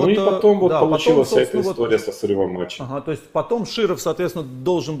 Ну и потом вот получилась вся эта история со срывом матча. То есть потом Широв, соответственно,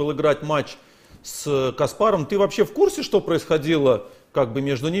 должен был играть матч с Каспаром. Ты вообще в курсе, что происходило как бы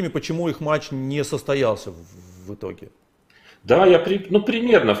между ними, почему их матч не состоялся в итоге? Да, я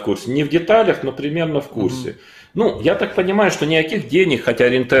примерно в курсе. Не в деталях, но примерно в курсе. Ну, я так понимаю, что никаких денег, хотя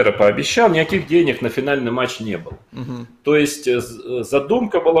Ринтера пообещал, никаких денег на финальный матч не было. То есть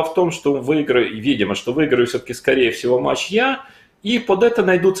задумка была в том, что выиграю, видимо, что выиграю все-таки скорее всего матч я, и под это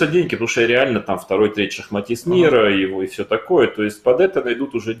найдутся деньги, потому что я реально там второй, третий шахматист мира и все такое, то есть под это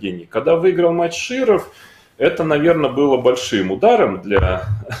найдут уже деньги. Когда выиграл матч Широв, это, наверное, было большим ударом для...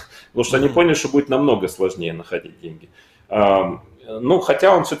 Потому что они поняли, что будет намного сложнее находить деньги. Ну,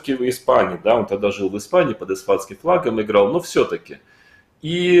 хотя он все-таки в Испании, да, он тогда жил в Испании, под испанским флагом играл, но все-таки.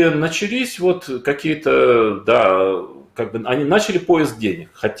 И начались вот какие-то, да, как бы они начали поиск денег.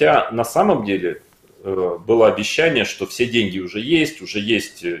 Хотя на самом деле было обещание, что все деньги уже есть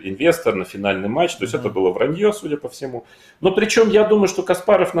инвестор на финальный матч. То есть это было вранье, судя по всему. Но причем я думаю, что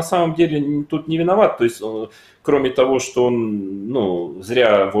Каспаров на самом деле тут не виноват. То есть кроме того, что он, ну,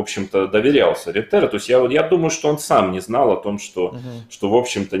 зря, в общем-то, доверялся Ринтеру. То есть я думаю, что он сам не знал о том, что в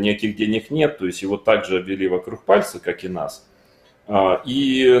общем-то, никаких денег нет. То есть его также обвели вокруг пальца, как и нас.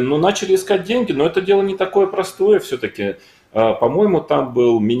 И, ну, начали искать деньги, но это дело не такое простое все-таки. По-моему, там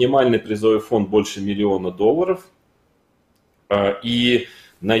был минимальный призовой фонд больше $1 миллиона. И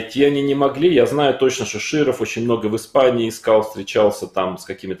найти они не могли. Я знаю точно, что Широв очень много в Испании искал, встречался там с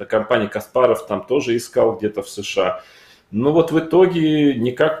какими-то компаниями. Каспаров там тоже искал где-то в США. Но вот в итоге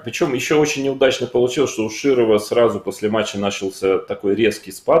никак, причем еще очень неудачно получилось, что у Широва сразу после матча начался такой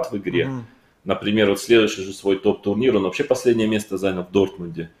резкий спад в игре. Например, вот следующий же свой топ-турнир, он вообще последнее место занял в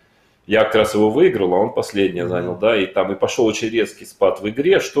Дортмунде. Я как раз его выиграл, а он последнее занял, да, и там и пошел очень резкий спад в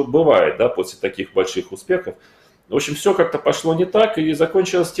игре, что бывает, да, после таких больших успехов. В общем, все как-то пошло не так, и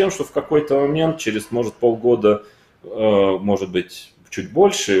закончилось тем, что в какой-то момент, через, может, полгода, может быть, чуть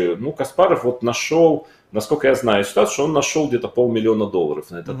больше, ну, Каспаров вот нашел, насколько я знаю ситуацию, что он нашел где-то $500 000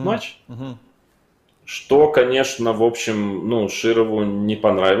 на этот матч. Что, конечно, в общем, ну, Широву не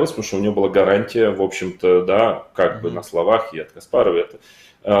понравилось, потому что у него была гарантия, в общем-то, да, как бы на словах и от Каспарова это,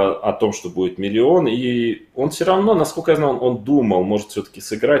 о том, что будет $1 миллион. И он все равно, насколько я знал, он думал, может все-таки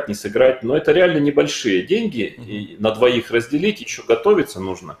сыграть, не сыграть. Но это реально небольшие деньги, и на двоих разделить, еще готовиться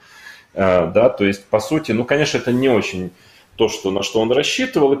нужно. Да, то есть, по сути, ну, конечно, это не очень то, на что он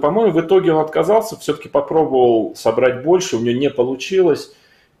рассчитывал. И, по-моему, в итоге он отказался, все-таки попробовал собрать больше, у него не получилось.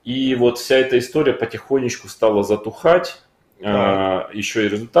 И вот вся эта история потихонечку стала затухать, еще и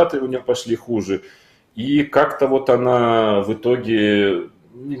результаты у него пошли хуже. И как-то вот она в итоге...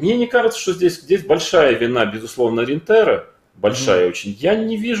 Мне не кажется, что здесь большая вина, безусловно, Ринтера, большая очень. Я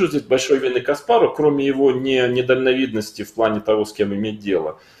не вижу здесь большой вины Каспару, кроме его недальновидности в плане того, с кем иметь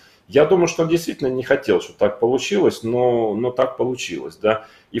дело. Я думаю, что он действительно не хотел, чтобы так получилось, но так получилось, да.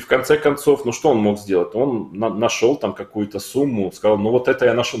 И в конце концов, ну что он мог сделать? Он нашел там какую-то сумму, сказал, ну вот это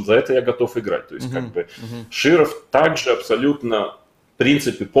я нашел, за это я готов играть. То есть как бы Широв также абсолютно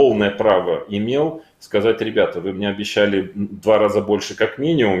принципе, полное право имел сказать: ребята, вы мне обещали 2 раза больше как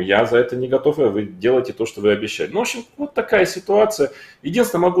минимум, я за это не готов, и вы делаете то, что вы обещали. Ну, в общем, вот такая ситуация.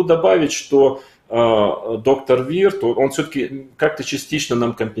 Единственное, могу добавить, что доктор Вирт, он все-таки как-то частично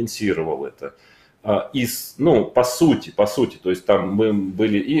нам компенсировал это. Ну, по сути, то есть там мы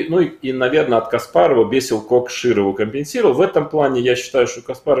были, и, наверное, от Каспарова Бесилкок Широву компенсировал. В этом плане я считаю, что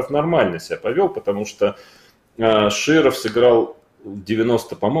Каспаров нормально себя повел, потому что Широв сыграл в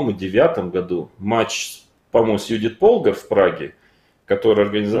 99-м году матч, по-моему, с Юдит Полгар в Праге, который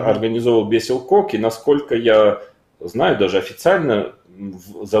организовал Бесилкок, и насколько я знаю, даже официально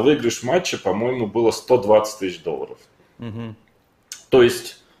за выигрыш матча, по-моему, было $120 000.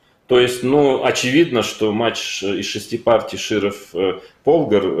 То есть, ну, очевидно, что матч из 6 партий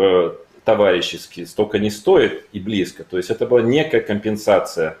Широв-Полгар товарищеский столько не стоит и близко. То есть это была некая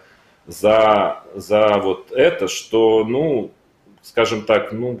компенсация за вот это, что, ну, скажем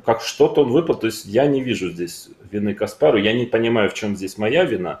так, ну, как что-то он выпал. То есть я не вижу здесь вины Каспару, я не понимаю, в чем здесь моя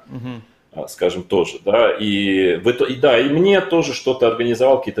вина. Скажем, тоже, да, и мне тоже что-то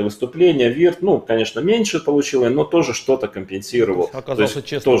организовал, какие-то выступления, Вирт, ну, конечно, меньше получил, но тоже что-то компенсировал. Оказался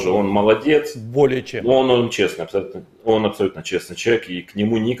честным. Тоже он молодец. Более чем. Он честный, он абсолютно честный человек, и к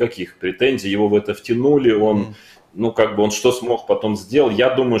нему никаких претензий, его в это втянули, он, ну, как бы он что смог, потом сделал.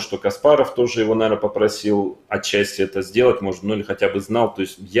 Я думаю, что Каспаров тоже его, наверное, попросил отчасти это сделать, может, ну, или хотя бы знал. То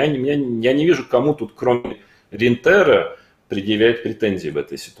есть я не вижу, кому тут, кроме Ринтера, предъявлять претензии в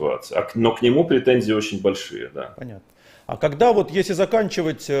этой ситуации. Но к нему претензии очень большие, да. Понятно. А когда вот, если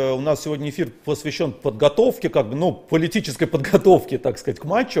заканчивать, у нас сегодня эфир посвящен подготовке, как бы, ну, политической подготовке, так сказать, к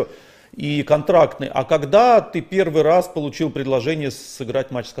матчу и контрактной, а когда ты первый раз получил предложение сыграть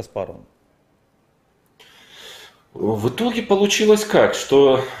матч с Каспаровым? В итоге получилось как,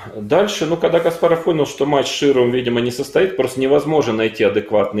 что дальше, ну, когда Каспаров понял, что матч с Шировым, видимо, не состоит, просто невозможно найти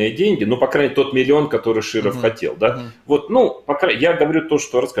адекватные деньги, ну, по крайней мере, тот миллион, который Широв хотел, да. Вот, ну, я говорю то,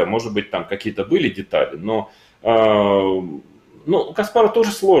 что рассказываю, может быть, там какие-то были детали, но, ну, у Каспарова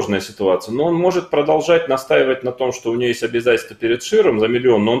тоже сложная ситуация, но он может продолжать настаивать на том, что у него есть обязательства перед Шировым за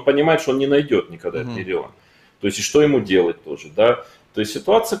миллион, но он понимает, что он не найдет никогда этот миллион. То есть, и что ему делать тоже, да. То есть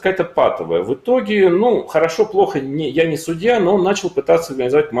ситуация какая-то патовая. В итоге, ну, хорошо, плохо, я не судья, но он начал пытаться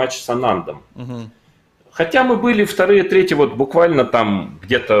организовать матч с Анандом. Хотя мы были вторые, третьи, вот буквально там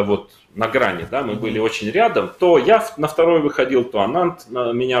где-то вот на грани, да, мы были очень рядом. То я на второй выходил, то Ананд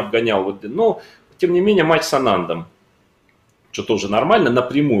меня обгонял. Вот, но, тем не менее, матч с Анандом, что тоже нормально,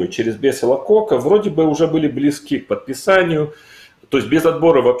 напрямую, через Бесилкока, вроде бы уже были близки к подписанию. То есть без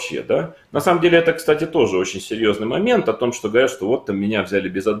отбора вообще, да. На самом деле это, кстати, тоже очень серьезный момент о том, что говорят, что вот там меня взяли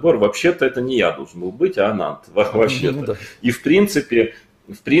без отбора. Вообще-то это не я должен был быть, а Ананд. Вообще-то. Ну, да. И в принципе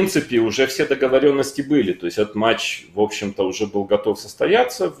уже все договоренности были. То есть этот матч, в общем-то, уже был готов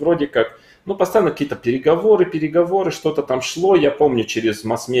состояться. Вроде как, ну, постоянно какие-то переговоры, что-то там шло. Я помню через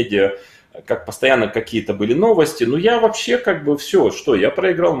масс-медиа, как постоянно какие-то были новости. Но я вообще как бы все, что я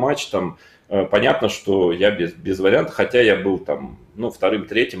проиграл матч там. Понятно, что я без вариантов, хотя я был там, ну, вторым,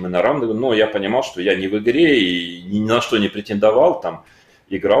 третьим и на равных, но я понимал, что я не в игре и ни на что не претендовал, там,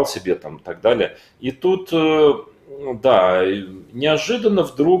 играл себе там и так далее. И тут, да, неожиданно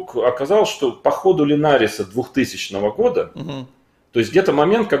вдруг оказалось, что по ходу Линариса 2000 года, то есть где-то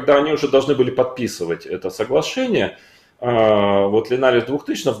момент, когда они уже должны были подписывать это соглашение, вот Линарис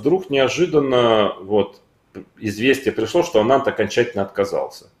 2000 вдруг неожиданно вот известие пришло, что Ананд окончательно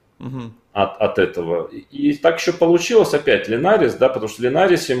отказался. От этого. И так еще получилось опять Линарис, да, потому что в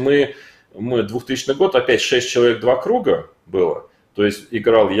Линарисе мы 2000 год, опять 6 человек, 2 круга было. То есть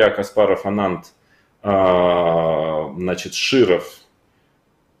играл я, Каспаров, Ананд, значит, Широв,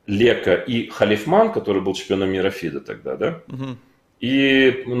 Лека и Халифман, который был чемпионом мира ФИДа тогда, да.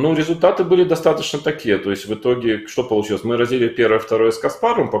 И, ну, результаты были достаточно такие. То есть в итоге что получилось? Мы разделили первое, второе с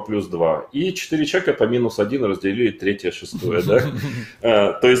Каспаровым по +2, и 4 человека по -1 разделили третье, шестое,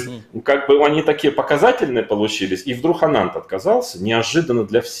 да? То есть как бы они такие показательные получились, и вдруг Ананд отказался, неожиданно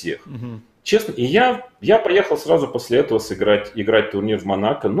для всех. Честно, и я поехал сразу после этого играть турнир в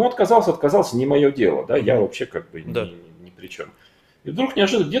Монако, но отказался, не мое дело, да, я вообще как бы ни при чем. И вдруг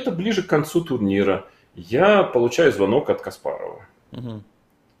неожиданно где-то ближе к концу турнира я получаю звонок от Каспарова.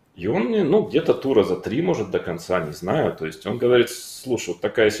 И он мне, ну, где-то тура за 3, может, до конца, не знаю. То есть он говорит: слушай, вот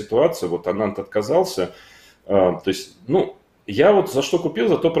такая ситуация, вот Ананд отказался. То есть, ну, я вот за что купил,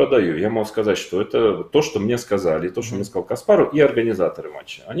 за то продаю. Я могу сказать, что это то, что мне сказали, то, что мне сказал Каспаров и организаторы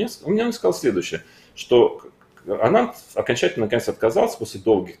матча. Он мне сказал следующее, что Ананд окончательно, наконец, отказался после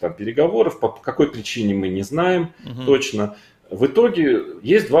долгих там переговоров. По какой причине мы не знаем точно. в итоге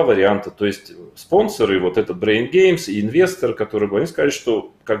есть два варианта. То есть спонсоры, вот этот Brain Games и инвестор, который они сказали,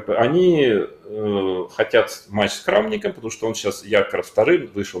 что как бы они хотят матч с Крамником, потому что он сейчас как раз вторым,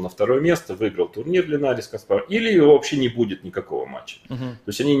 вышел на второе место, выиграл турнир для Гарри Каспарова, или вообще не будет никакого матча. То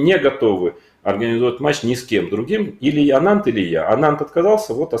есть они не готовы организовать матч ни с кем другим, или Анант, или я. Анант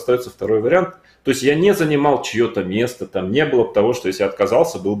отказался, вот остается второй вариант. То есть я не занимал чье-то место, там не было того, что если я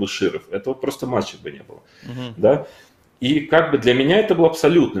отказался, был бы Широв. Этого просто матча бы не было. Да? И как бы для меня это было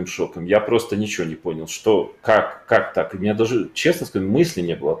абсолютным шоком. Я просто ничего не понял, что, как так. И у меня даже, честно сказать, мысли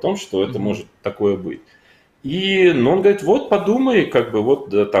не было о том, что это может такое быть. И ну, он говорит, вот подумай, как бы вот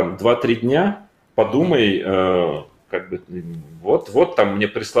там 2-3 дня, подумай, как бы вот там мне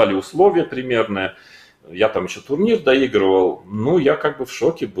прислали условия примерные. Я там еще турнир доигрывал, ну, я как бы в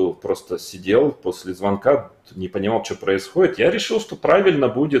шоке был, просто сидел после звонка, не понимал, что происходит. Я решил, что правильно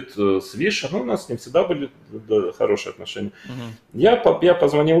будет с Вишей, ну, у нас с ним всегда были хорошие отношения. Я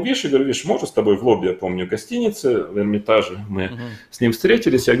позвонил Више, говорю, Виш, можно с тобой в лобби, я помню, гостиницы в Эрмитаже, мы с ним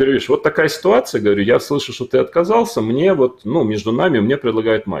встретились, я говорю, Виш, вот такая ситуация, говорю, я слышу, что ты отказался, мне вот, ну, между нами, мне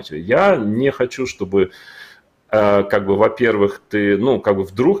предлагают матч. Я не хочу, чтобы... как бы, во-первых, ты, ну, как бы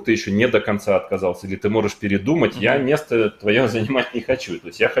вдруг ты еще не до конца отказался, или ты можешь передумать, я место твое занимать не хочу. То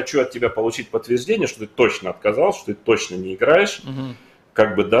есть я хочу от тебя получить подтверждение, что ты точно отказался, что ты точно не играешь,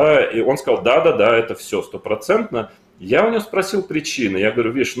 как бы, да, и он сказал, да, это все, 100%. Я у него спросил причины, я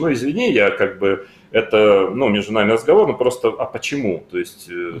говорю, видишь, ну, извини, я как бы, это, ну, между нами разговор, но просто, а почему, то есть,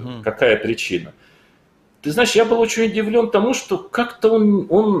 какая причина? Ты знаешь, я был очень удивлен тому, что как-то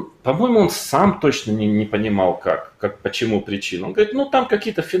он по-моему, он сам точно не понимал, почему причина. Он говорит, ну там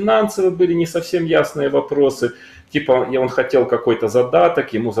какие-то финансовые были не совсем ясные вопросы. Типа он хотел какой-то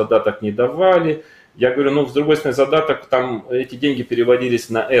задаток, ему задаток не давали. Я говорю, ну с другой стороны, задаток, там эти деньги переводились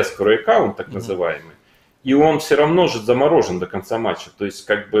на escrow аккаунт, так называемый. И он все равно же заморожен до конца матча. То есть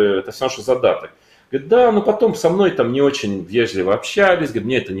как бы это все равно, что задаток. Говорит, да, но потом со мной там не очень вежливо общались, говорит,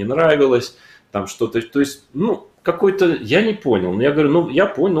 мне это не нравилось. Там что-то, то есть, ну, какой-то, я не понял. Но я говорю, ну, я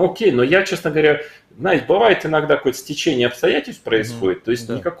понял, ну, окей, но я, честно говоря, знаете, бывает иногда какое-то стечение обстоятельств происходит, то есть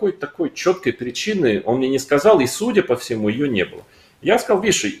никакой такой четкой причины он мне не сказал, и, судя по всему, ее не было. Я сказал,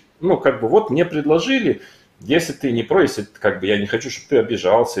 видишь, ну, как бы, вот мне предложили, если ты не против, если, как бы, я не хочу, чтобы ты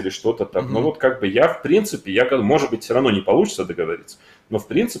обижался или что-то там, но вот, как бы, я, в принципе, может быть, все равно не получится договориться, но, в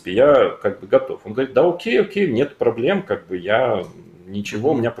принципе, я, как бы, готов. Он говорит, да, окей, нет проблем, как бы,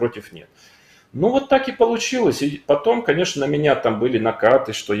 ничего у меня против нет. Ну, вот так и получилось. И потом, конечно, на меня там были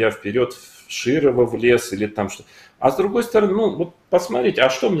накаты, что я вперед в Широва влез или там что. А с другой стороны, ну, вот посмотрите, а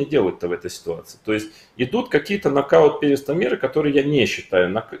что мне делать-то в этой ситуации? То есть идут какие-то нокаут первенства мира, которые я не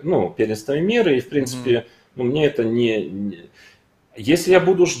считаю, ну, первенством мира, и, в принципе, ну, мне это не... Если я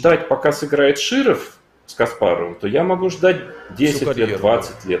буду ждать, пока сыграет Широв с Каспаровым, то я могу ждать 10 лет,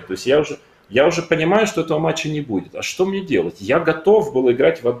 20 лет. То есть я уже понимаю, что этого матча не будет. А что мне делать? Я готов был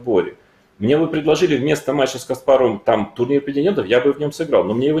играть в отборе. Мне бы предложили вместо матча с Каспаровым там турнир претендентов, я бы в нем сыграл,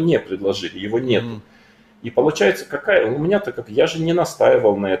 но мне его не предложили, его нету. И получается, у меня-то как, я же не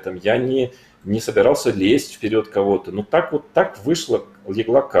настаивал на этом, я не собирался лезть вперед кого-то. Ну так вышла,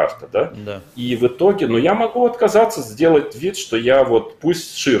 легла карта, да? И в итоге, ну я могу отказаться, сделать вид, что я вот,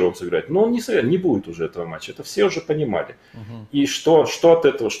 пусть с Шировым сыграет, но он не будет уже этого матча, это все уже понимали. И что от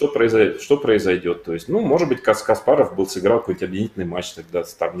этого, что произойдет? То есть, ну, может быть, Каспаров сыграл какой-то объединительный матч тогда,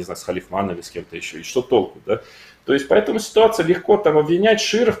 там, не знаю, с Халифманом или с кем-то еще, и что толку, да? То есть, поэтому ситуация легко там обвинять.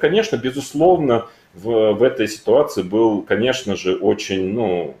 Широв, конечно, безусловно, в этой ситуации был, конечно же, очень,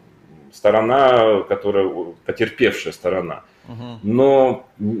 ну, сторона, потерпевшая сторона. Но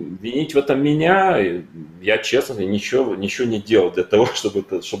винить в этом меня, я, честно, ничего не делал для того, чтобы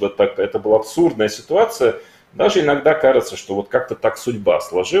это была абсурдная ситуация. Даже иногда кажется, что вот как-то так судьба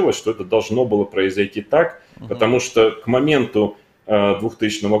сложилась, что это должно было произойти так, потому что к моменту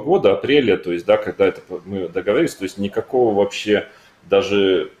 2000 года, апреля, то есть, да, когда мы договорились, то есть никакого вообще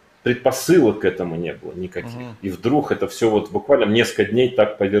даже предпосылок к этому не было никаких. И вдруг это все вот буквально несколько дней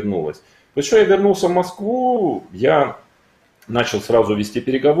так повернулось. После чего я вернулся в Москву, я начал сразу вести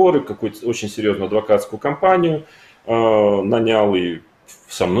переговоры, какую-то очень серьезную адвокатскую компанию нанял, и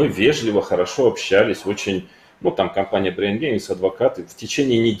со мной вежливо, хорошо общались, очень, ну там компания Brain Games, адвокаты, в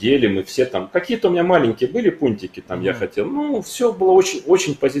течение недели мы все там, какие-то у меня маленькие были пунктики, там я хотел, ну все было очень,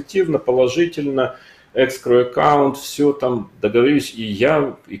 очень позитивно, положительно, escrow аккаунт, все там договорились,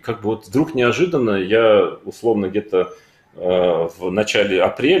 и как бы вот вдруг неожиданно, я условно где-то в начале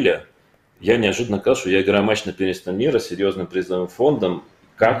апреля, я неожиданно сказал, что я играю матч на первенство мира с серьезным призовым фондом.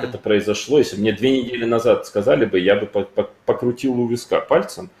 Как это произошло? Если мне 2 недели назад сказали бы, я бы покрутил у виска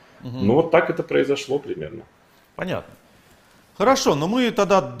пальцем. Ну вот так это произошло примерно. Понятно. Хорошо, но мы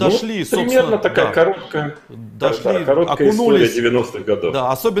тогда дошли, ну, собственно... Примерно такая да, короткая, дошли, короткая история 90-х годов.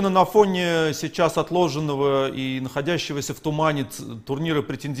 Да, особенно на фоне сейчас отложенного и находящегося в тумане турнира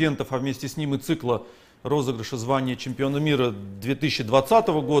претендентов, а вместе с ним и цикла розыгрыша звания чемпиона мира 2020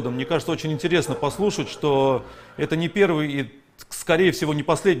 года. Мне кажется, очень интересно послушать, что это не первый и, скорее всего, не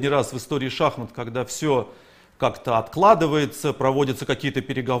последний раз в истории шахмат, когда все как-то откладывается, проводятся какие-то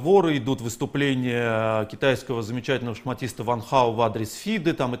переговоры, идут выступления китайского замечательного шахматиста Ван Хао в адрес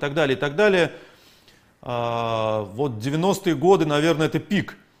ФИДы там, и так далее, и так далее. Вот 90-е годы, наверное, это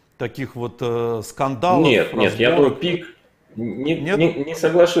пик таких вот скандалов. Нет, я думаю, пик, не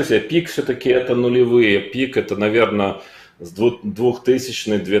соглашусь, пик все-таки это нулевые, пик это, наверное, с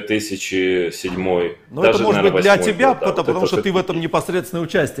 2000-2007. Ну, это может быть для тебя, год, потому вот что ты в этом непосредственное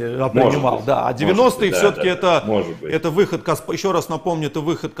участие принимал. Да. А 90-е все-таки это выход, еще раз напомню, это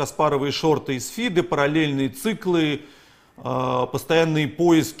выход Каспарова и Шорта из ФИДы, параллельные циклы, постоянные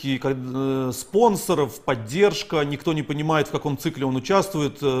поиски спонсоров, поддержка. Никто не понимает, в каком цикле он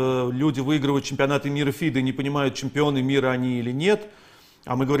участвует. Люди выигрывают чемпионаты мира ФИДы, не понимают, чемпионы мира они или нет.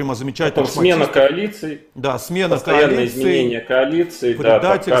 А мы говорим о замечательном смена коалиций, да, смена постоянное изменение коалиций, да,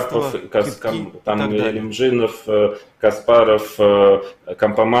 там Илимжинов, Каспаров,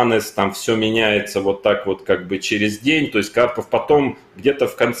 Компоманес, там все меняется вот так вот как бы через день. То есть Карпов потом где-то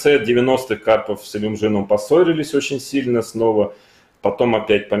в конце 90-х Карпов с Илимжиновым поссорились очень сильно снова, потом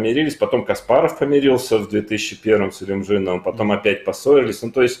опять помирились, потом Каспаров помирился в 2001 с Илимжиновым, потом опять поссорились.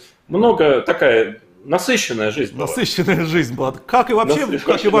 Ну то есть много такая... Насыщенная жизнь была. Насыщенная жизнь была. Как и вообще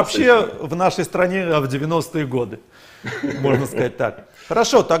в нашей стране в 90-е годы, можно сказать так.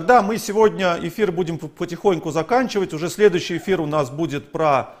 Хорошо, тогда мы сегодня эфир будем потихоньку заканчивать. Уже следующий эфир у нас будет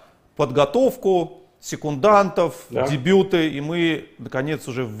про подготовку секундантов, дебюты. И мы, наконец,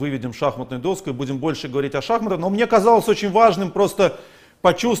 уже выведем шахматную доску и будем больше говорить о шахматах. Но мне казалось очень важным просто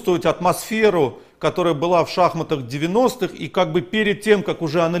почувствовать атмосферу, которая была в шахматах 90-х, и как бы перед тем, как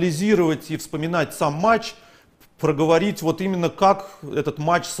уже анализировать и вспоминать сам матч, проговорить вот именно как этот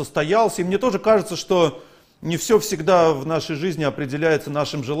матч состоялся. И мне тоже кажется, что не все всегда в нашей жизни определяется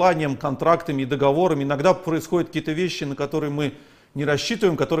нашим желанием, контрактами и договорами. Иногда происходят какие-то вещи, на которые мы не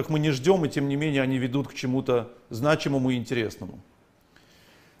рассчитываем, которых мы не ждем, и тем не менее они ведут к чему-то значимому и интересному.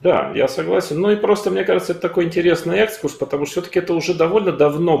 Да, я согласен. Ну и просто, мне кажется, это такой интересный экскурс, потому что все-таки это уже довольно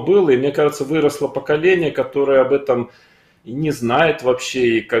давно было, и мне кажется, выросло поколение, которое об этом и не знает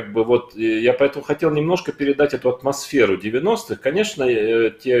вообще, и как бы вот я поэтому хотел немножко передать эту атмосферу 90-х. Конечно,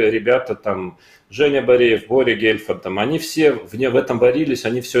 те ребята там, Женя Бореев, Боря Гельфанд, там, они все в этом боролись,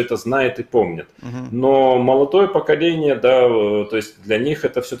 они все это знают и помнят. Но молодое поколение, да, то есть для них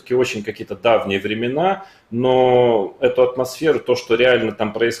это все-таки очень какие-то давние времена, но эту атмосферу, то, что реально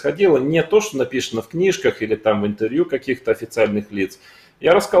там происходило, не то, что написано в книжках или там в интервью каких-то официальных лиц.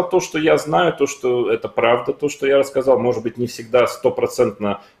 Я рассказал то, что я знаю, то, что это правда, то, что я рассказал, может быть, не всегда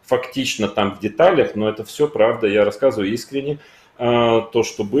 100% фактично там в деталях, но это все правда, я рассказываю искренне то,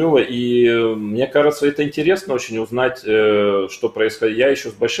 что было, и мне кажется, это интересно очень узнать, что происходило. Я еще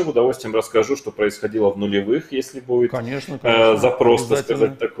с большим удовольствием расскажу, что происходило в нулевых, если будет запрос, так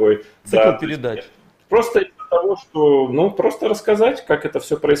сказать, такой. Цикл передач. Просто из-за того, что, ну, просто рассказать, как это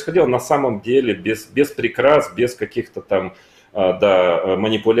все происходило на самом деле, без прикрас, без каких-то там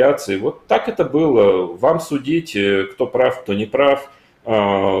манипуляций. Вот так это было. Вам судить, кто прав, кто не прав,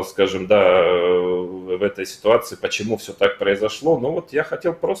 скажем, в этой ситуации, почему все так произошло. Но вот я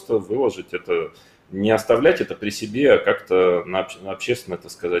хотел просто выложить это, не оставлять это при себе, а как-то на общественное,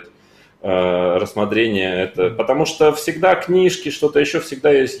 так сказать, рассмотрение. Это. Потому что всегда книжки, что-то еще, всегда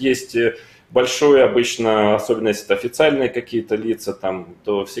есть большое, обычно, особенно если это официальные какие-то лица, там,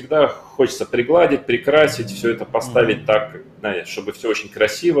 то всегда хочется пригладить, прикрасить, все это поставить так, знаешь, чтобы все очень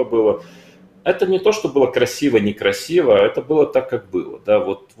красиво было. Это не то, что было красиво, некрасиво, это было так, как было. Да?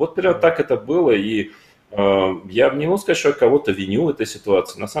 Вот прямо так это было, и я не могу сказать, что я кого-то виню в этой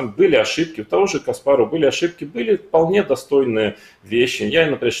ситуации. На самом деле были ошибки, у того же Каспарова были ошибки, были вполне достойные вещи. Я,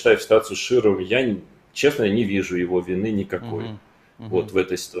 например, считаю ситуацию с Шировым, я, честно, не вижу его вины никакой. Вот в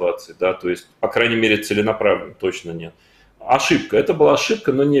этой ситуации, да, то есть, по крайней мере, целенаправленно точно нет. Ошибка, это была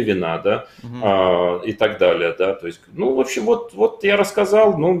ошибка, но не вина, да, и так далее, да, то есть, ну, в общем, вот я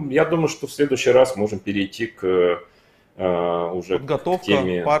рассказал, ну, я думаю, что в следующий раз можем перейти к уже подготовка, к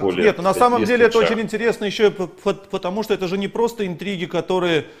теме более... Нет, на самом деле это очень интересно еще, потому что это же не просто интриги,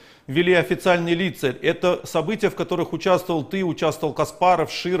 которые вели официальные лица, это события, в которых участвовал ты, участвовал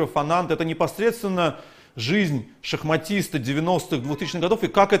Каспаров, Широв, Анант, это непосредственно жизнь шахматиста 90-х, 2000-х годов, и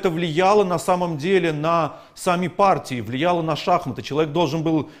как это влияло на самом деле на сами партии, влияло на шахматы. Человек должен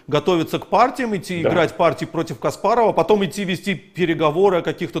был готовиться к партиям, идти играть партии против Каспарова, а потом идти вести переговоры о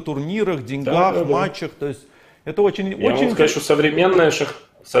каких-то турнирах, деньгах, матчах. То есть это очень... Я могу сказать, что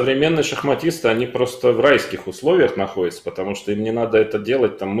современные шахматисты, они просто в райских условиях находятся, потому что им не надо это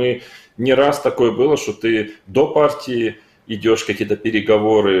делать. Там мы не раз такое было, что ты до партии идешь какие-то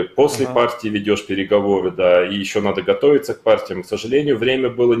переговоры, после партии ведешь переговоры, да, и еще надо готовиться к партиям. К сожалению, время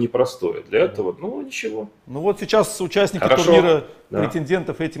было непростое для этого, ну ничего. Ну вот сейчас участники турнира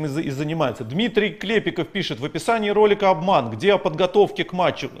претендентов этим и занимаются. Дмитрий Клепиков пишет: в описании ролика обман, где о подготовке к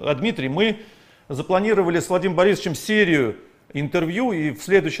матчу. Дмитрий, мы запланировали с Владимиром Борисовичем серию интервью, и в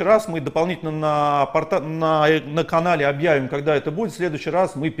следующий раз мы дополнительно на канале объявим, когда это будет. В следующий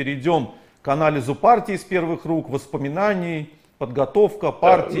раз мы перейдем к анализу партии с первых рук, воспоминаний, подготовка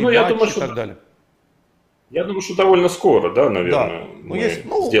партии, матчи и так далее. Я думаю, что довольно скоро, да, наверное,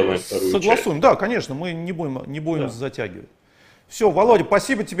 сделаем вторую согласуем, часть. Да, конечно, мы не будем затягивать. Все, Володя,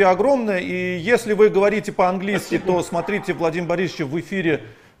 спасибо тебе огромное. И если вы говорите по-английски, то смотрите Владимира Борисовича в эфире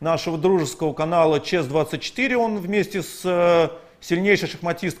нашего дружеского канала ЧЕС-24. Он вместе с сильнейшей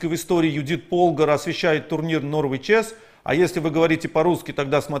шахматисткой в истории Юдит Полгар освещает турнир Новый ЧЕС. А если вы говорите по-русски,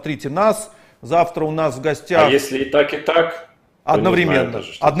 тогда смотрите нас. Завтра у нас в гостях... А если и так? Одновременно.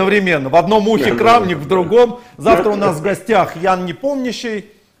 Даже, одновременно. В одном ухе Крамник, в другом. Завтра у нас в гостях Ян Непомнящий.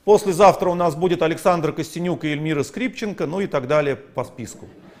 Послезавтра у нас будет Александр Костенюк и Эльмира Скрипченко. Ну и так далее по списку.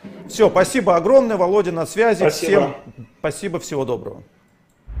 Все, спасибо огромное. Володя на связи. Спасибо. Всем спасибо, всего доброго.